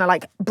she's not going to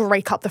like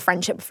break up the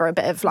friendship for a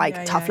bit of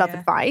like tough love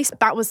advice.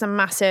 That was a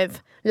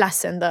massive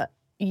lesson that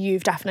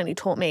you've definitely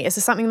taught me. Is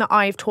there something that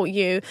I've taught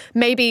you?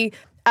 Maybe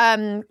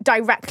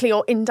directly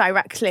or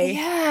indirectly in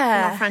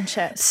our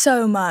friendship?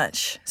 So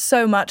much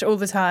all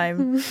the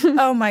time.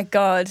 Oh my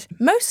God.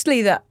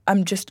 Mostly that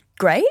I'm just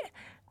great.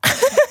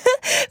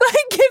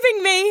 Like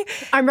giving me...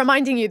 I'm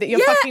reminding you that you're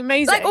fucking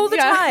amazing. Like all the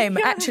time,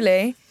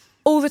 actually.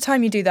 All the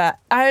time you do that.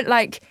 I don't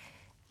like...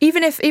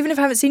 Even if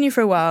I haven't seen you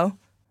for a while,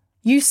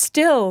 you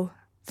still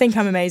think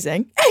I'm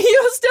amazing.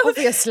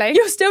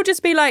 You'll still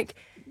just be like,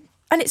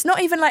 and it's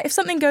not even like if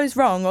something goes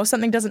wrong or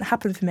something doesn't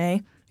happen for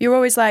me, you're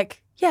always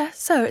like, yeah,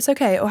 so it's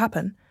okay, it'll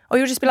happen. Or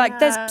you'll just be like,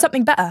 there's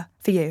something better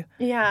for you.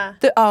 Yeah.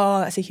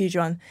 That's a huge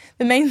one.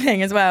 The main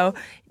thing as well,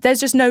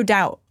 there's just no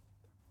doubt.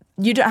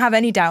 You don't have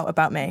any doubt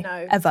about me,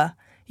 ever.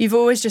 You've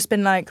always just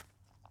been like,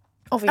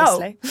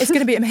 obviously. It's going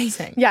to be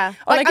amazing. Yeah.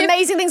 Like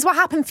amazing things will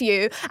happen for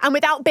you. And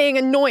without being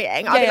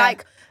annoying, I'll be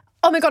like,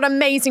 oh my God,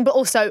 amazing, but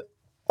also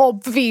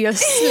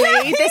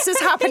obviously this is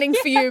happening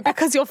for you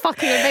because you're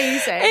fucking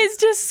amazing. It's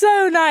just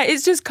so nice.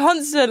 It's just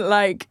constant,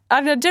 like,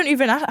 I don't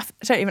even ask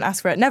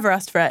for it, never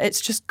asked for it.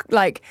 It's just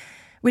like,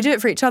 we do it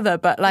for each other,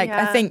 but like,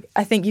 I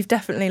think you've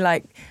definitely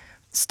like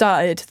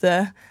started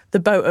the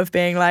boat of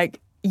being like,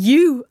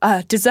 you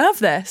deserve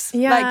this.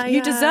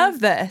 You deserve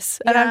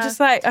this. And I'm just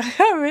like,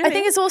 oh, really? I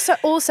think it's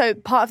also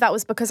part of that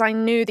was because I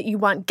knew that you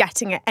weren't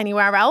getting it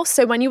anywhere else.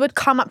 So when you would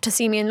come up to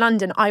see me in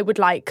London, I would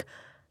like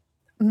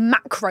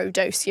macro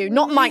dose you,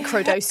 not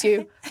micro dose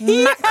you.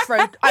 I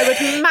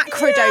would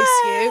macro dose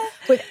you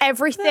with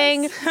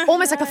everything,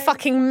 almost like a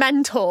fucking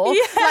mentor.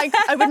 Like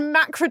I would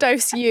macro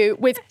dose you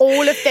with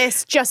all of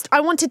this. Just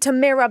I wanted to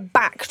mirror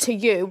back to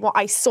you what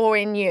I saw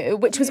in you,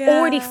 which was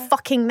already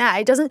fucking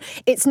there.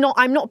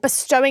 I'm not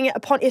bestowing it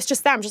upon. It's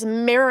just there. I'm just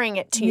mirroring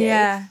it to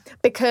you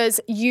because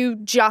you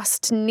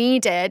just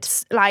needed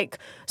like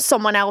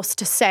someone else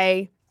to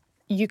say,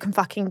 you can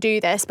fucking do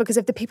this, because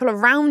if the people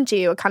around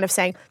you are kind of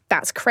saying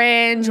that's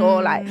cringe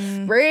or like,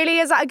 really,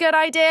 is that a good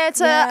idea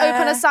to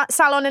open a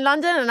salon in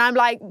London? And I'm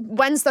like,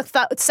 when's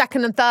the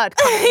second and third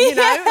coming? You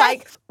know,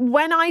 like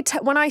when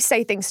I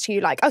say things to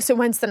you like, oh, so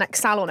when's the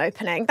next salon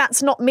opening?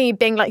 That's not me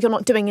being like, you're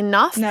not doing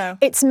enough. No,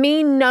 it's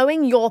me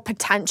knowing your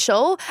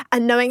potential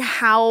and knowing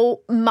how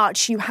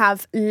much you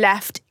have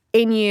left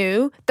in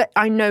you that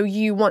I know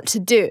you want to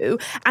do.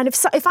 And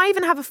if I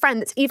even have a friend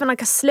that's even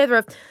like a slither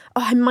of,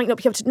 oh, I might not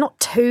be able to, not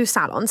 2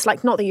 salons,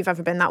 like not that you've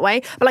ever been that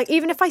way, but like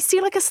even if I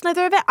see like a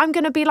slither of it, I'm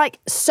going to be like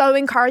so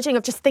encouraging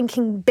of just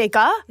thinking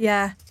bigger.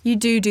 Yeah, you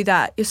do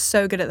that. You're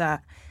so good at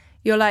that.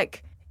 You're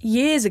like,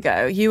 years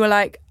ago, you were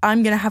like,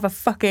 I'm going to have a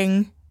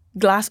fucking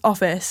glass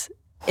office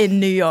in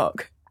New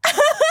York.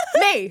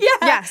 Me? Yeah.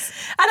 Yes.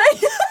 And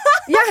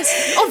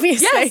yes,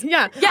 obviously.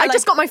 Yes. Yeah. I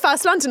just got my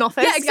first London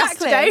office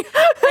yesterday.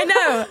 I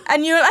know.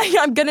 And you were like,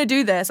 I'm going to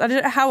do this. I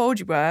don't know how old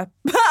you were,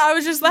 but I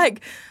was just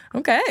like,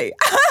 okay.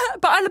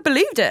 But I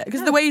believed it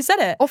because of the way you said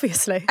it.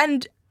 Obviously.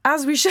 And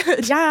as we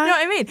should. Yeah. You know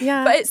what I mean?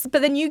 Yeah.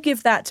 But then you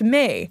give that to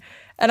me.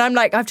 And I'm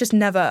like, I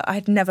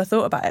had never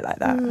thought about it like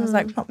that. I was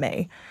like, not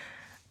me.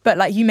 But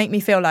like, you make me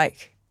feel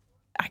like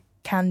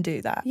can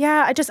do that.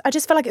 Yeah, I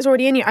just feel like it's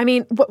already in you. I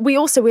mean, we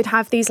also would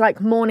have these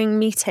like morning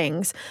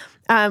meetings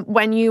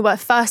when you were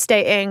first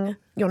dating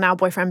your now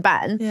boyfriend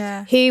Ben.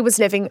 Yeah. He was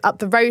living up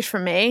the road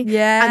from me.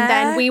 Yeah. And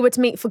then we would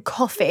meet for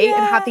coffee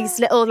and have these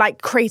little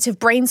like creative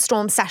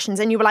brainstorm sessions,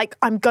 and you were like,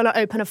 I'm gonna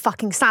open a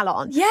fucking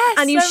salon. Yes.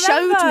 And you I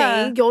showed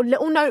remember. me your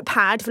little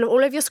notepad full of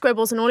all of your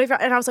scribbles and all of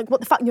your, and I was like, what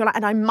the fuck? And you're like,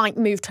 and I might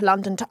move to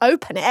London to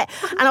open it.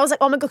 And I was like,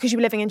 oh my God, because you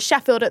were living in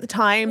Sheffield at the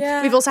time.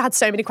 Yeah. We've also had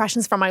so many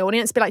questions from my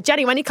audience, be like,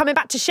 Jenny, when are you coming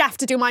back to Chef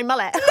to do my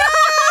mullet?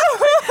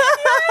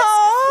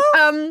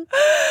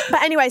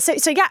 But anyway, so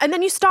yeah, and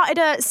then you started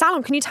a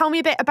salon. Can you tell me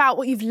a bit about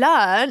what you've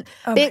learned?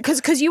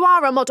 Because you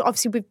are a model.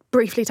 Obviously, we've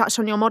briefly touched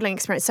on your modeling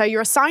experience. So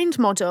you're a signed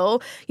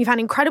model. You've had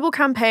incredible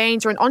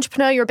campaigns. You're an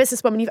entrepreneur. You're a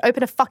businesswoman. You've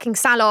opened a fucking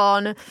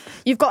salon.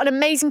 You've got an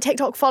amazing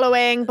TikTok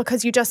following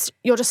because you're just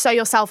so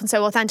yourself and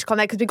so authentic on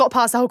there. Because we got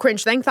past the whole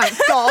cringe thing. Thank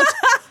God.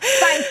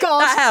 Thank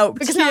God. That helped.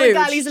 Because now the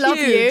girlies love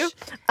you.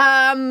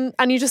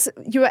 And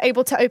you were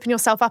able to open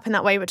yourself up in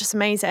that way, which is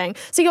amazing.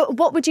 So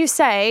what would you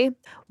say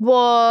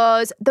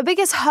was the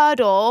biggest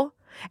hurdle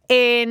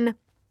in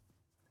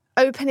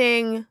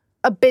opening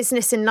a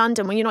business in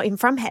London when you're not even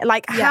from here?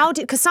 Like,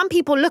 because some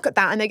people look at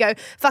that and they go,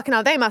 fucking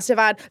hell, they must have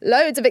had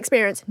loads of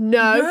experience.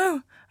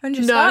 No. I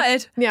just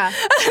started. Yeah.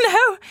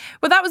 No.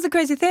 Well, that was the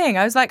crazy thing.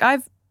 I was like,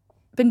 I've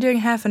been doing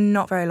hair for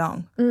not very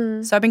long.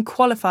 So I've been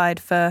qualified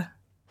for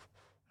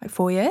like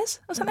 4 years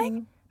or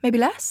something, maybe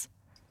less.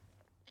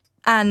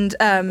 And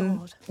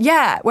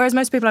whereas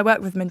most people I work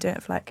with have been doing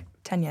it for like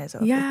 10 years or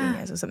 15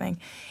 years or something.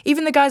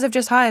 Even the guys I've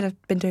just hired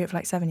have been doing it for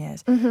like 7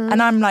 years.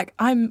 And I'm like,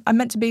 I'm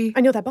meant to be...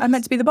 And you're their boss. I'm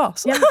meant to be the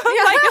boss. Yeah. Like,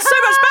 you're so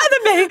much better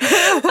than me.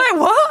 Like,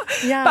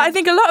 what? Yeah. But I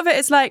think a lot of it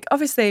is like,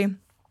 obviously,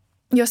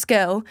 your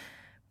skill,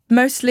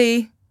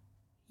 mostly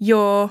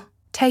your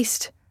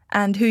taste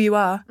and who you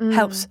are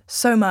helps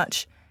so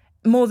much,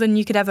 more than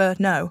you could ever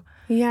know.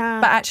 Yeah.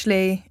 But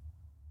actually,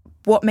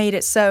 what made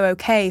it so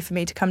okay for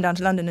me to come down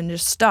to London and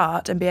just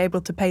start and be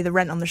able to pay the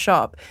rent on the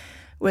shop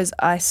was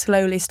I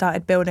slowly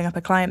started building up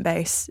a client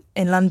base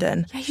in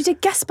London. Yeah, you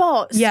did guest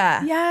spots.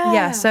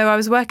 Yeah. So I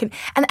was working,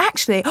 and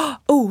actually,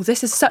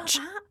 this is such...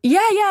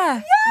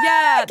 Yeah.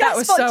 That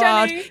was spot, so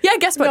Jenny. hard. Yeah,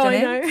 guess what,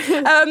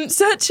 Jenny?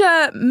 Such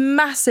a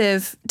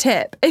massive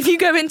tip. If you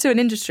go into an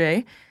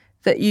industry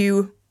that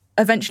you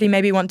eventually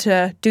maybe want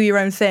to do your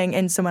own thing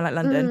in somewhere like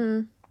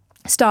London,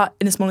 start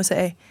in a smaller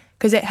city,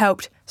 because it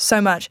helped so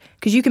much.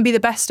 Because you can be the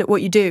best at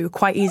what you do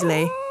quite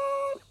easily.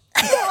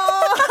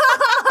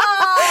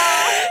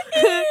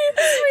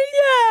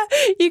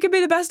 You can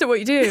be the best at what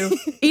you do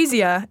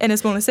easier in a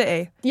smaller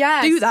city.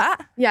 Yes. Do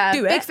that. Yeah.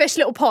 Do it. Big fish,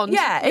 little pond.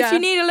 Yeah. If you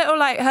need a little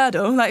like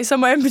hurdle, like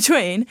somewhere in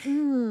between,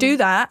 do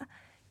that.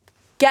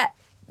 Get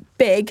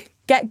big,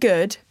 get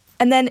good,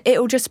 and then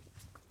it'll just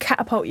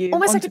catapult you.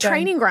 Almost like onto a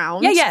training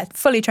ground. Yeah.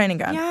 Fully training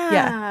ground.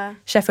 Yeah.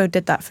 Sheffield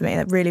did that for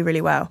me really,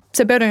 really well.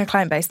 So building a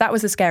client base, that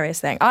was the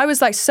scariest thing. I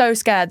was like so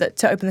scared that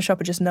to open the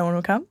shop, just no one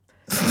would come.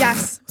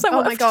 Yes. Like,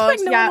 oh my God.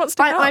 no one wants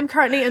to come. I'm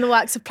currently in the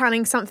works of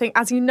planning something,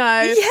 as you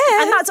know.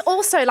 Yeah. And that's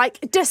also like,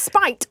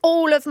 despite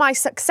all of my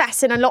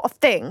success in a lot of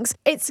things,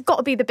 it's got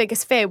to be the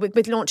biggest fear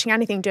with launching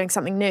anything, doing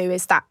something new,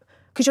 is that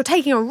because you're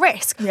taking a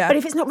risk. Yeah. But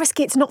if it's not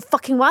risky, it's not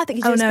fucking worth it.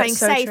 You're just playing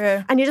safe.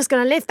 True. And you're just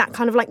going to live that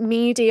kind of like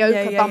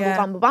mediocre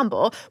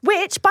bumble,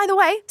 which, by the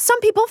way, some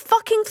people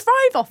fucking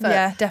thrive off of.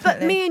 Yeah, definitely.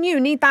 But me and you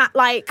need that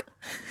like...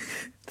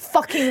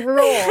 fucking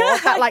raw,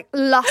 that like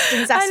lust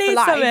and zest I need for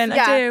life. something.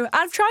 I do.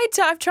 I've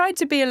tried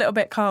to be a little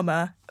bit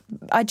calmer.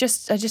 I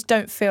just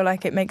don't feel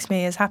like it makes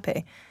me as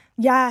happy.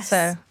 Yes.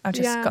 So I've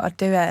just got to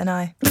do it, and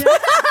I. The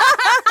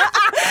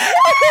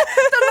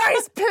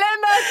most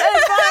Plymouth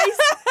advice.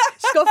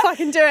 She's got to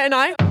fucking do it, and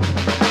I.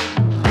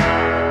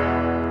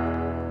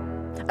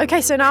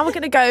 Okay, so now we're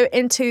going to go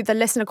into the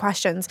listener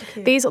questions.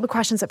 These are the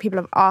questions that people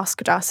have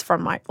asked us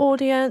from my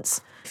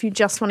audience. If you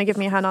just want to give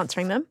me a hand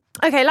answering them.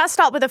 Okay, let's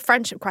start with the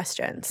friendship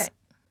questions. Okay.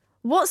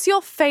 What's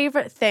your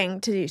favourite thing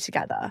to do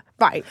together?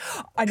 Right.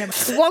 I know.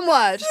 One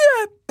word.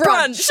 Yeah,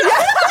 brunch.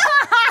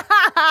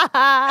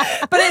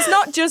 But it's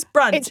not just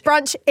brunch. It's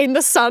brunch in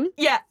the sun.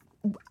 Yeah.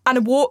 And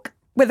a walk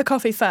with a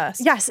coffee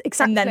first. Yes,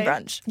 exactly. And then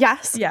brunch.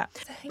 Yes. Yeah.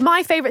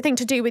 My favourite thing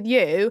to do with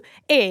you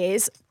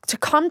is to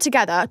come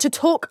together to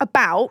talk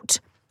about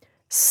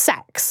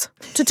sex,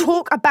 to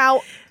talk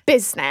about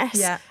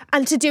business,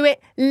 and to do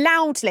it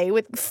loudly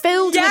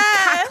filled with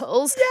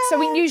cackles. So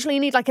we usually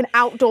need like an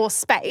outdoor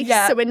space,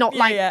 so we're not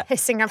like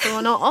pissing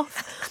everyone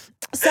off.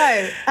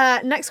 So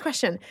next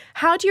question: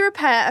 how do you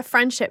repair a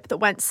friendship that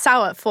went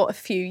sour for a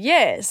few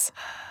years?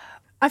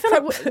 I feel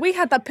like we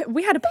had a period. Yeah,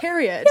 we had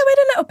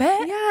a little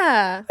bit. Yeah.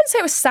 I wouldn't say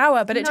it was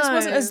sour, but it just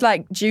wasn't as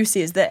like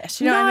juicy as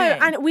this. You know what I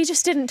mean? And we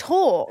just didn't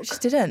talk. We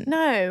just didn't.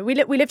 No, we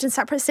lived in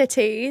separate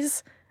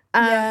cities.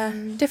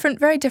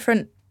 Very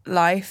different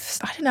lives.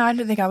 I don't know. I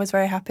don't think I was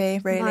very happy,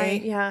 really.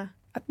 Right, yeah.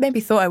 I maybe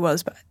thought I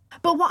was, but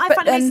what I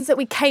found amazing is that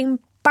we came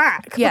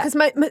back because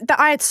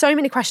I had so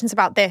many questions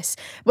about this,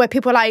 where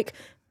people are like,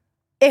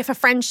 if a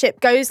friendship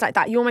goes like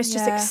that, you almost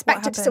just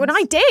expect it to. So, and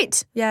I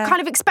did kind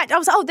of expect. I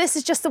was like, oh, this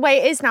is just the way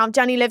it is now.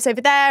 Jenny lives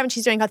over there, and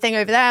she's doing her thing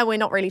over there. We're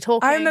not really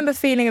talking. I remember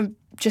feeling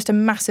just a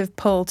massive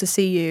pull to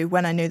see you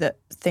when I knew that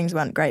things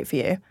weren't great for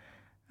you.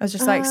 I was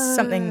just like,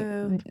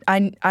 something,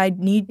 I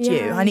need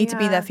you. I need to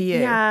be there for you.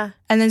 Yeah.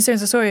 And then as soon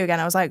as I saw you again,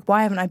 I was like,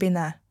 why haven't I been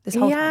there this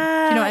whole time?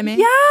 Do you know what I mean?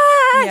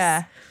 Yes!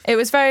 Yeah. It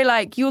was very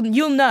like, you'll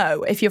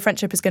know if your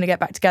friendship is going to get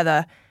back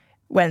together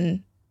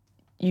when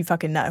you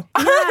fucking know.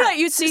 Yeah.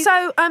 You'd see.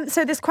 So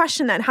this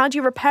question then, how do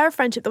you repair a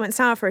friendship that went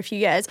sour for a few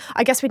years?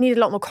 I guess we need a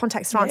lot more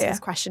context to answer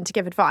this question to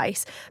give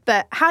advice.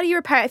 But how do you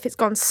repair it if it's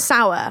gone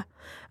sour?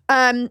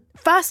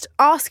 First,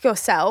 ask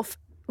yourself,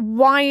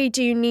 why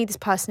do you need this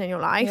person in your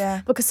life?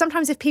 Yeah. Because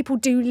sometimes if people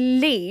do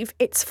leave,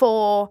 it's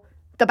for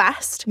the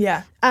best.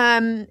 Yeah.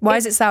 Why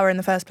is it sour in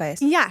the first place?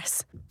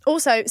 Yes.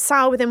 Also,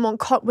 sour within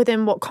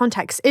what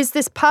context? Is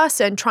this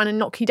person trying to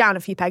knock you down a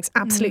few pegs?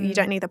 Absolutely, you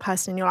don't need the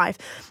person in your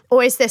life.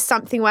 Or is this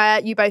something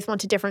where you both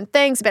wanted different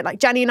things, a bit like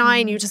Jenny and I,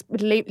 and you just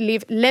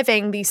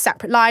living these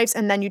separate lives,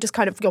 and then you just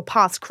kind of, your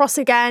paths cross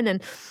again,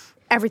 and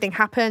everything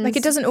happens. Like,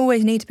 it doesn't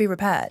always need to be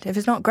repaired. If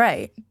it's not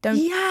great, don't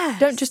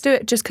just do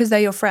it just because they're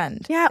your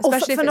friend. Yeah,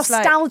 especially or for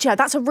nostalgia. Like,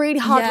 that's a really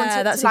hard one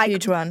to that's a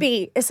huge one.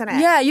 beat, isn't it?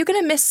 Yeah, you're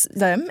going to miss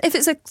them. If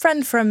it's a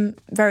friend from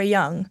very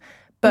young,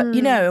 but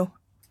you know,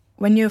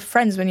 when you're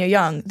friends when you're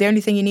young, the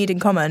only thing you need in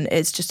common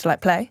is just to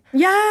like play.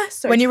 Yeah.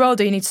 When you're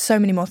older, you need so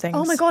many more things.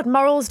 Oh my God,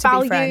 morals,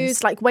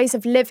 values, like ways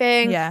of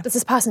living. Yeah. Does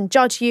this person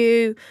judge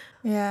you?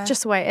 Yeah.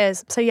 Just the way it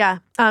is. So yeah,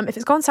 if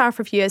it's gone sour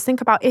for a few years,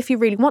 think about if you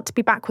really want to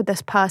be back with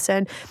this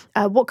person,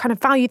 what kind of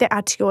value they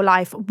add to your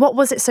life. What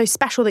was it so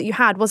special that you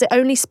had? Was it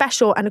only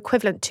special and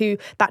equivalent to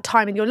that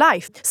time in your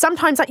life?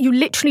 Sometimes like you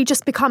literally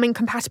just become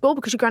incompatible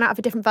because you're growing out of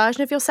a different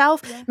version of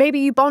yourself. Yeah. Maybe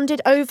you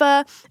bonded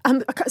over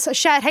a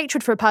shared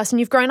hatred for a person.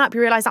 You've grown up,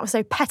 you realise that was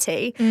so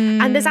petty.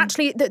 And there's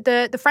actually,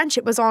 the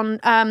friendship was on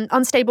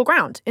unstable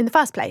ground in the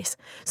first place.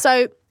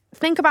 So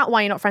think about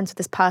why you're not friends with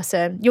this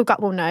person. Your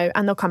gut will know,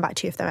 and they'll come back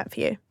to you if they're meant for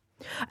you.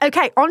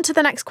 Okay, on to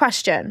the next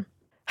question.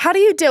 How do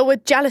you deal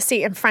with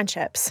jealousy in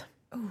friendships?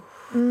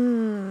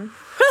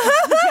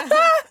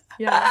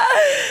 Yeah.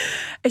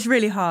 It's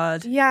really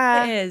hard.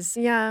 Yeah. It is.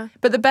 Yeah.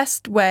 But the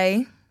best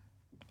way,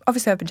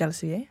 obviously I've been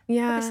jealous of you.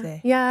 Yeah.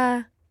 Obviously.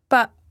 Yeah.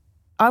 But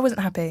I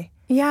wasn't happy.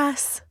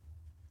 Yes.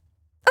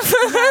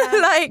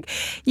 Like,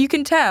 you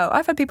can tell.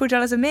 I've had people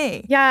jealous of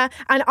me. Yeah,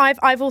 and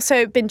I've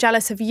also been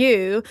jealous of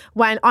you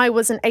when I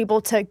wasn't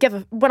able to give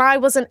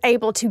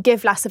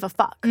less of a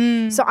fuck.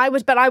 So I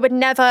would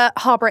never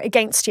harbour it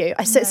against you.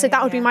 So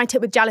that would be my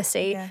tip with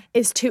jealousy,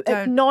 is to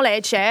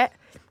acknowledge it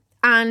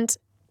and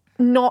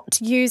not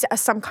use it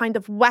as some kind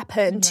of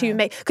weapon to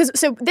make.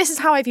 So this is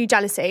how I view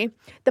jealousy.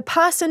 The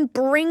person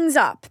brings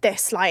up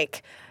this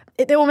like,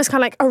 they almost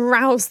kind of like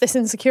arouse this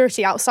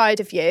insecurity outside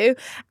of you.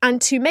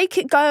 And to make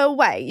it go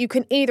away, you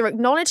can either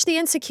acknowledge the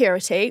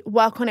insecurity,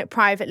 work on it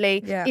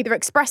privately, either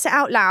express it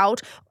out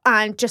loud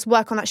and just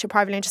work on that shit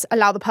privately and just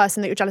allow the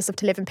person that you're jealous of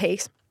to live in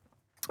peace.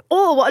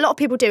 Or what a lot of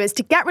people do is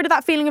to get rid of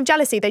that feeling of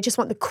jealousy, they just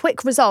want the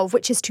quick resolve,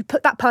 which is to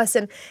put that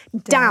person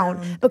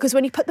down. Because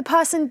when you put the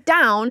person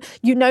down,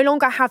 you no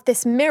longer have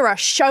this mirror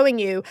showing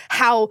you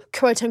how,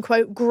 quote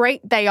unquote,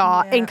 great they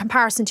are in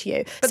comparison to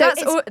you. But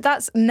so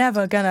that's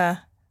never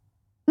gonna...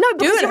 No,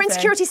 because your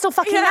insecurity is still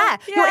fucking there.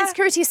 Your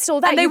insecurity is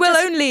still there. And that'll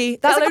only be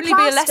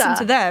a lesson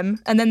to them,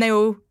 and then they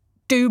will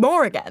do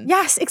more again.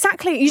 Yes,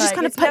 exactly. You just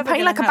kind of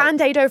putting like a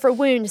Band-Aid over a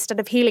wound instead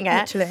of healing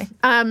it.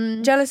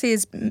 Literally. Jealousy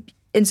is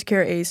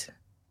insecurities,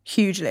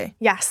 hugely.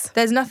 Yes.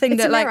 There's nothing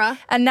it's that a like... mirror.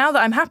 And now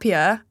that I'm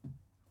happier,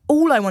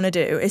 all I want to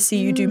do is see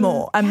you do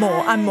more and more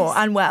and more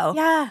and well.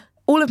 Yeah.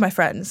 All of my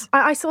friends.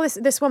 I saw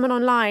this woman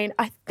online.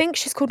 I think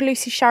she's called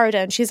Lucy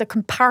Sheridan. She's a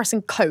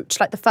comparison coach,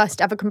 like the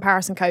first ever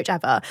comparison coach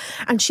ever.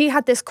 And she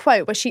had this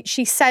quote where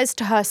she says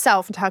to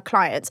herself and to her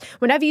clients,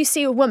 whenever you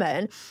see a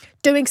woman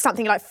doing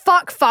something like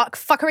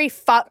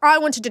fuckery, I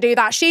wanted to do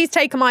that. She's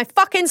taken my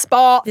fucking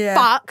spot.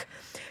 Fuck.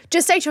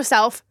 Just say to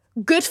yourself,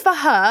 good for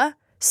her.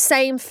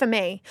 Same for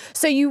me.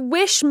 So you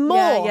wish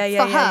more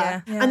for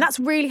her. And that's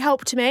really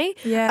helped me.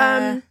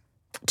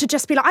 To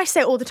just be like, I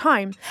say it all the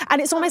time. And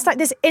it's almost like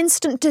this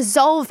instant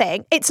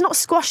dissolving. It's not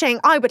squashing,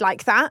 I would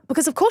like that,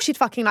 because of course she'd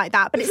fucking like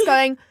that. But it's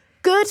going,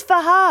 good for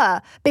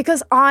her,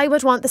 because I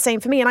would want the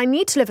same for me. And I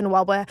need to live in a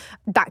world where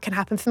that can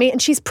happen for me.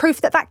 And she's proof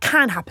that that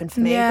can happen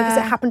for me because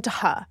it happened to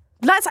her.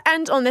 Let's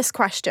end on this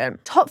question.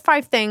 Top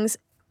 5 things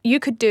you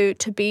could do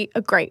to be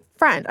a great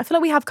friend. I feel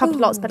like we have covered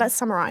lots, but let's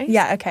summarise.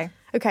 Yeah, okay.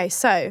 Okay,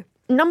 so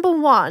number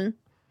 1,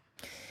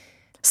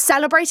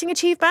 celebrating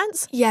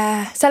achievements.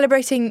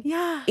 Celebrating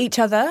each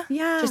other.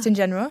 Just in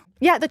general.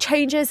 The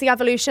changes, the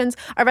evolutions.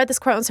 I read this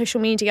quote on social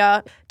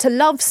media. To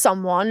love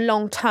someone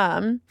long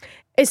term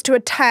is to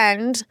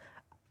attend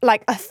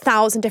like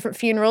 1,000 different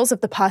funerals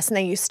of the person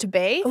they used to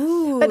be.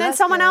 Ooh, but then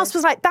someone else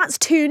was like, that's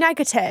too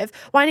negative.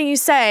 Why don't you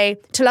say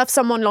to love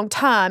someone long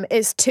term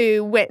is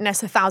to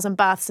witness 1,000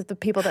 births of the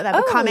people that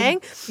they're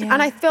becoming?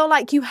 And I feel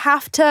like you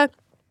have to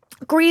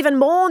grieve and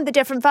mourn the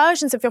different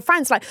versions of your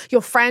friends, like your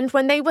friend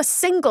when they were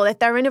single, if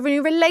they're in a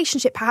new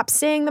relationship, perhaps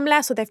seeing them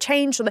less, or they've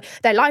changed, or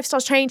their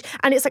lifestyle's changed,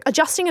 and it's like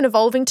adjusting and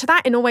evolving to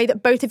that in a way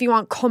that both of you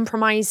aren't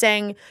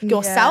compromising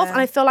yourself. And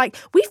I feel like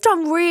we've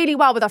done really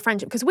well with our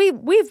friendship because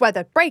we've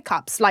weathered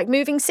breakups, like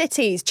moving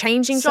cities,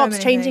 changing jobs,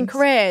 changing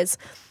careers.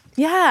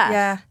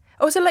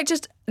 Also, like,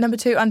 just number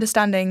 2,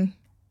 understanding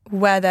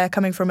where they're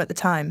coming from at the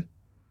time.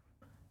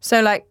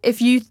 So like,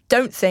 if you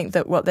don't think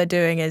that what they're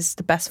doing is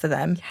the best for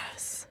them,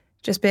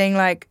 just being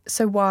like,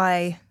 so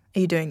why are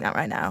you doing that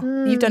right now?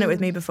 You've done it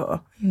with me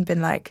before and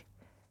been like,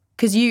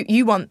 because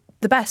you want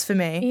the best for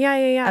me.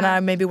 And I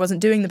maybe wasn't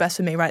doing the best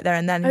for me right there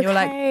and then. And you're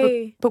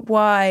like, but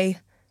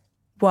why?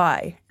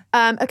 Why?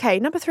 Okay,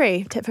 number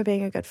 3, tip for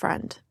being a good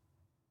friend.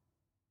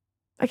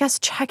 I guess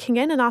checking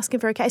in and asking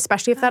for okay,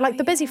 especially if they're like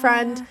the busy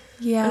friend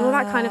and all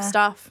that kind of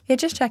stuff. Yeah,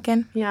 just check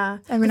in. The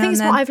thing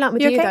is, what I've learned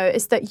with you though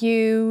is that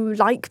you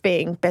like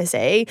being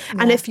busy,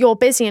 and if you're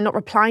busy and not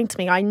replying to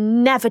me, I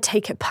never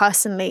take it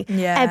personally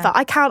ever.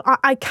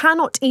 I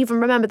cannot even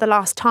remember the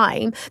last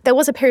time. There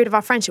was a period of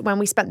our friendship when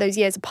we spent those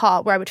years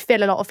apart where I would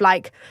feel a lot of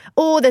like,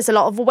 oh, there's a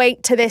lot of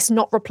weight to this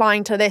not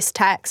replying to this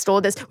text,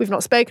 or we've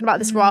not spoken about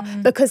this for a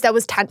while, because there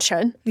was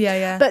tension.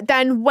 But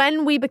then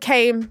when we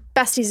became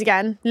besties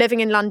again, living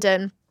in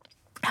London,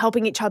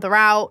 helping each other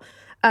out,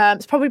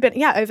 It's probably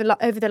been, over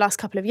the last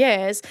couple of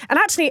years. And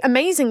actually,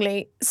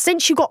 amazingly,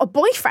 since you got a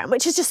boyfriend,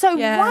 which is just so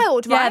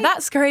wild, right? Yeah,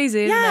 that's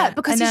crazy, isn't it?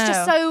 Because he's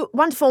just so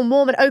wonderful and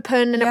warm and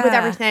open and with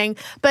everything.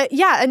 But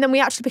yeah, and then we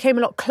actually became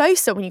a lot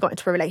closer when you got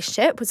into a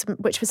relationship,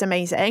 which was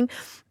amazing.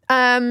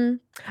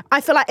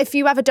 I feel like if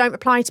you ever don't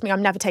reply to me,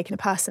 I'm never taking it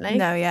personally.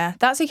 No, yeah.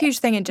 That's a huge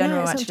thing in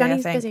general, actually,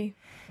 Jenny's I think. busy.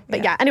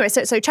 But anyway,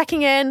 so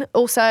checking in,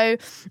 also,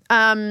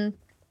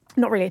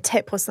 not really a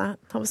tip, was that?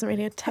 That wasn't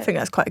really a tip. I think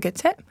that's quite a good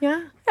tip.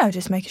 Yeah? Yeah,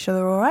 just making sure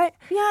they're all right.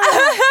 Yeah,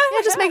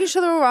 just making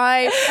sure they're all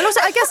right. And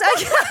also, I guess...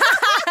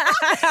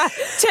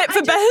 tip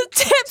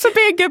for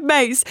being good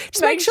mates.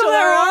 Just make sure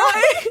they're all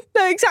right.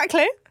 No,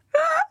 exactly.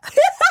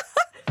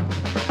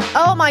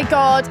 Oh my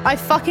God, I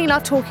fucking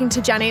love talking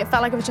to Jenny. It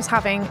felt like I was just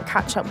having a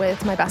catch up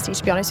with my bestie,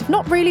 to be honest. We've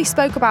not really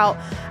spoke about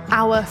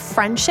our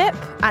friendship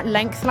at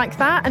length like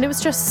that, and it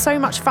was just so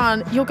much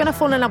fun. You're going to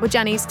fall in love with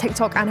Jenny's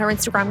TikTok and her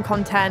Instagram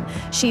content.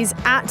 She's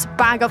at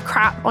Bag of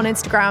Crap on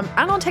Instagram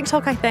and on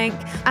TikTok, I think,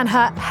 and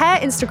her hair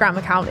Instagram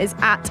account is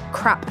at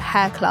Crap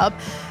Hair Club.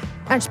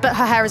 But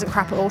her hair isn't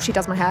crap at all. She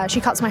does my hair. She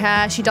cuts my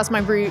hair. She does my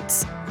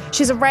roots.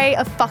 She's a ray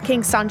of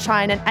fucking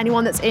sunshine, and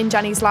anyone that's in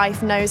Jenny's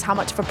life knows how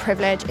much of a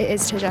privilege it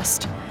is to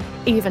just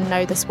even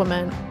know this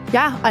woman.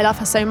 Yeah, I love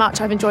her so much.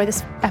 I've enjoyed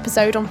this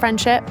episode on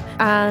friendship,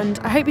 and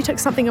I hope you took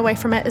something away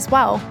from it as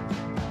well.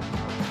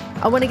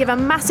 I want to give a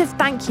massive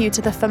thank you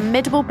to the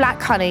formidable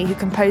Black Honey who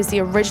composed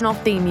the original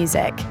theme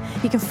music.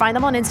 You can find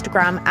them on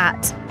Instagram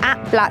at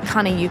Black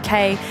Honey UK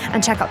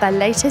and check out their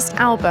latest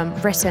album,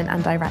 written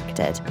and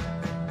directed.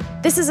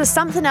 This is a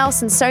Something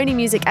Else and Sony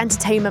Music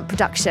Entertainment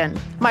production.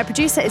 My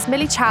producer is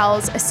Millie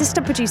Chowles,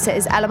 assistant producer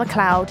is Ella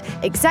McLeod,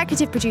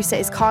 executive producer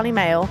is Carly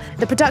Mail,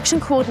 the production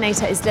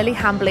coordinator is Lily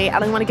Hambley,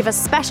 and I want to give a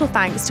special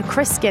thanks to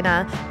Chris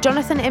Skinner,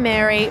 Jonathan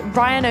Emiri,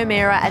 Ryan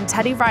O'Meara, and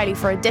Teddy Riley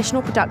for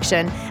additional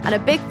production, and a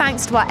big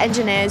thanks to our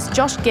engineers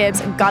Josh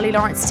Gibbs and Gully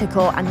Lawrence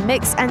Tickle, and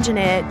mix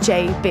engineer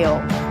Jay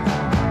Beale.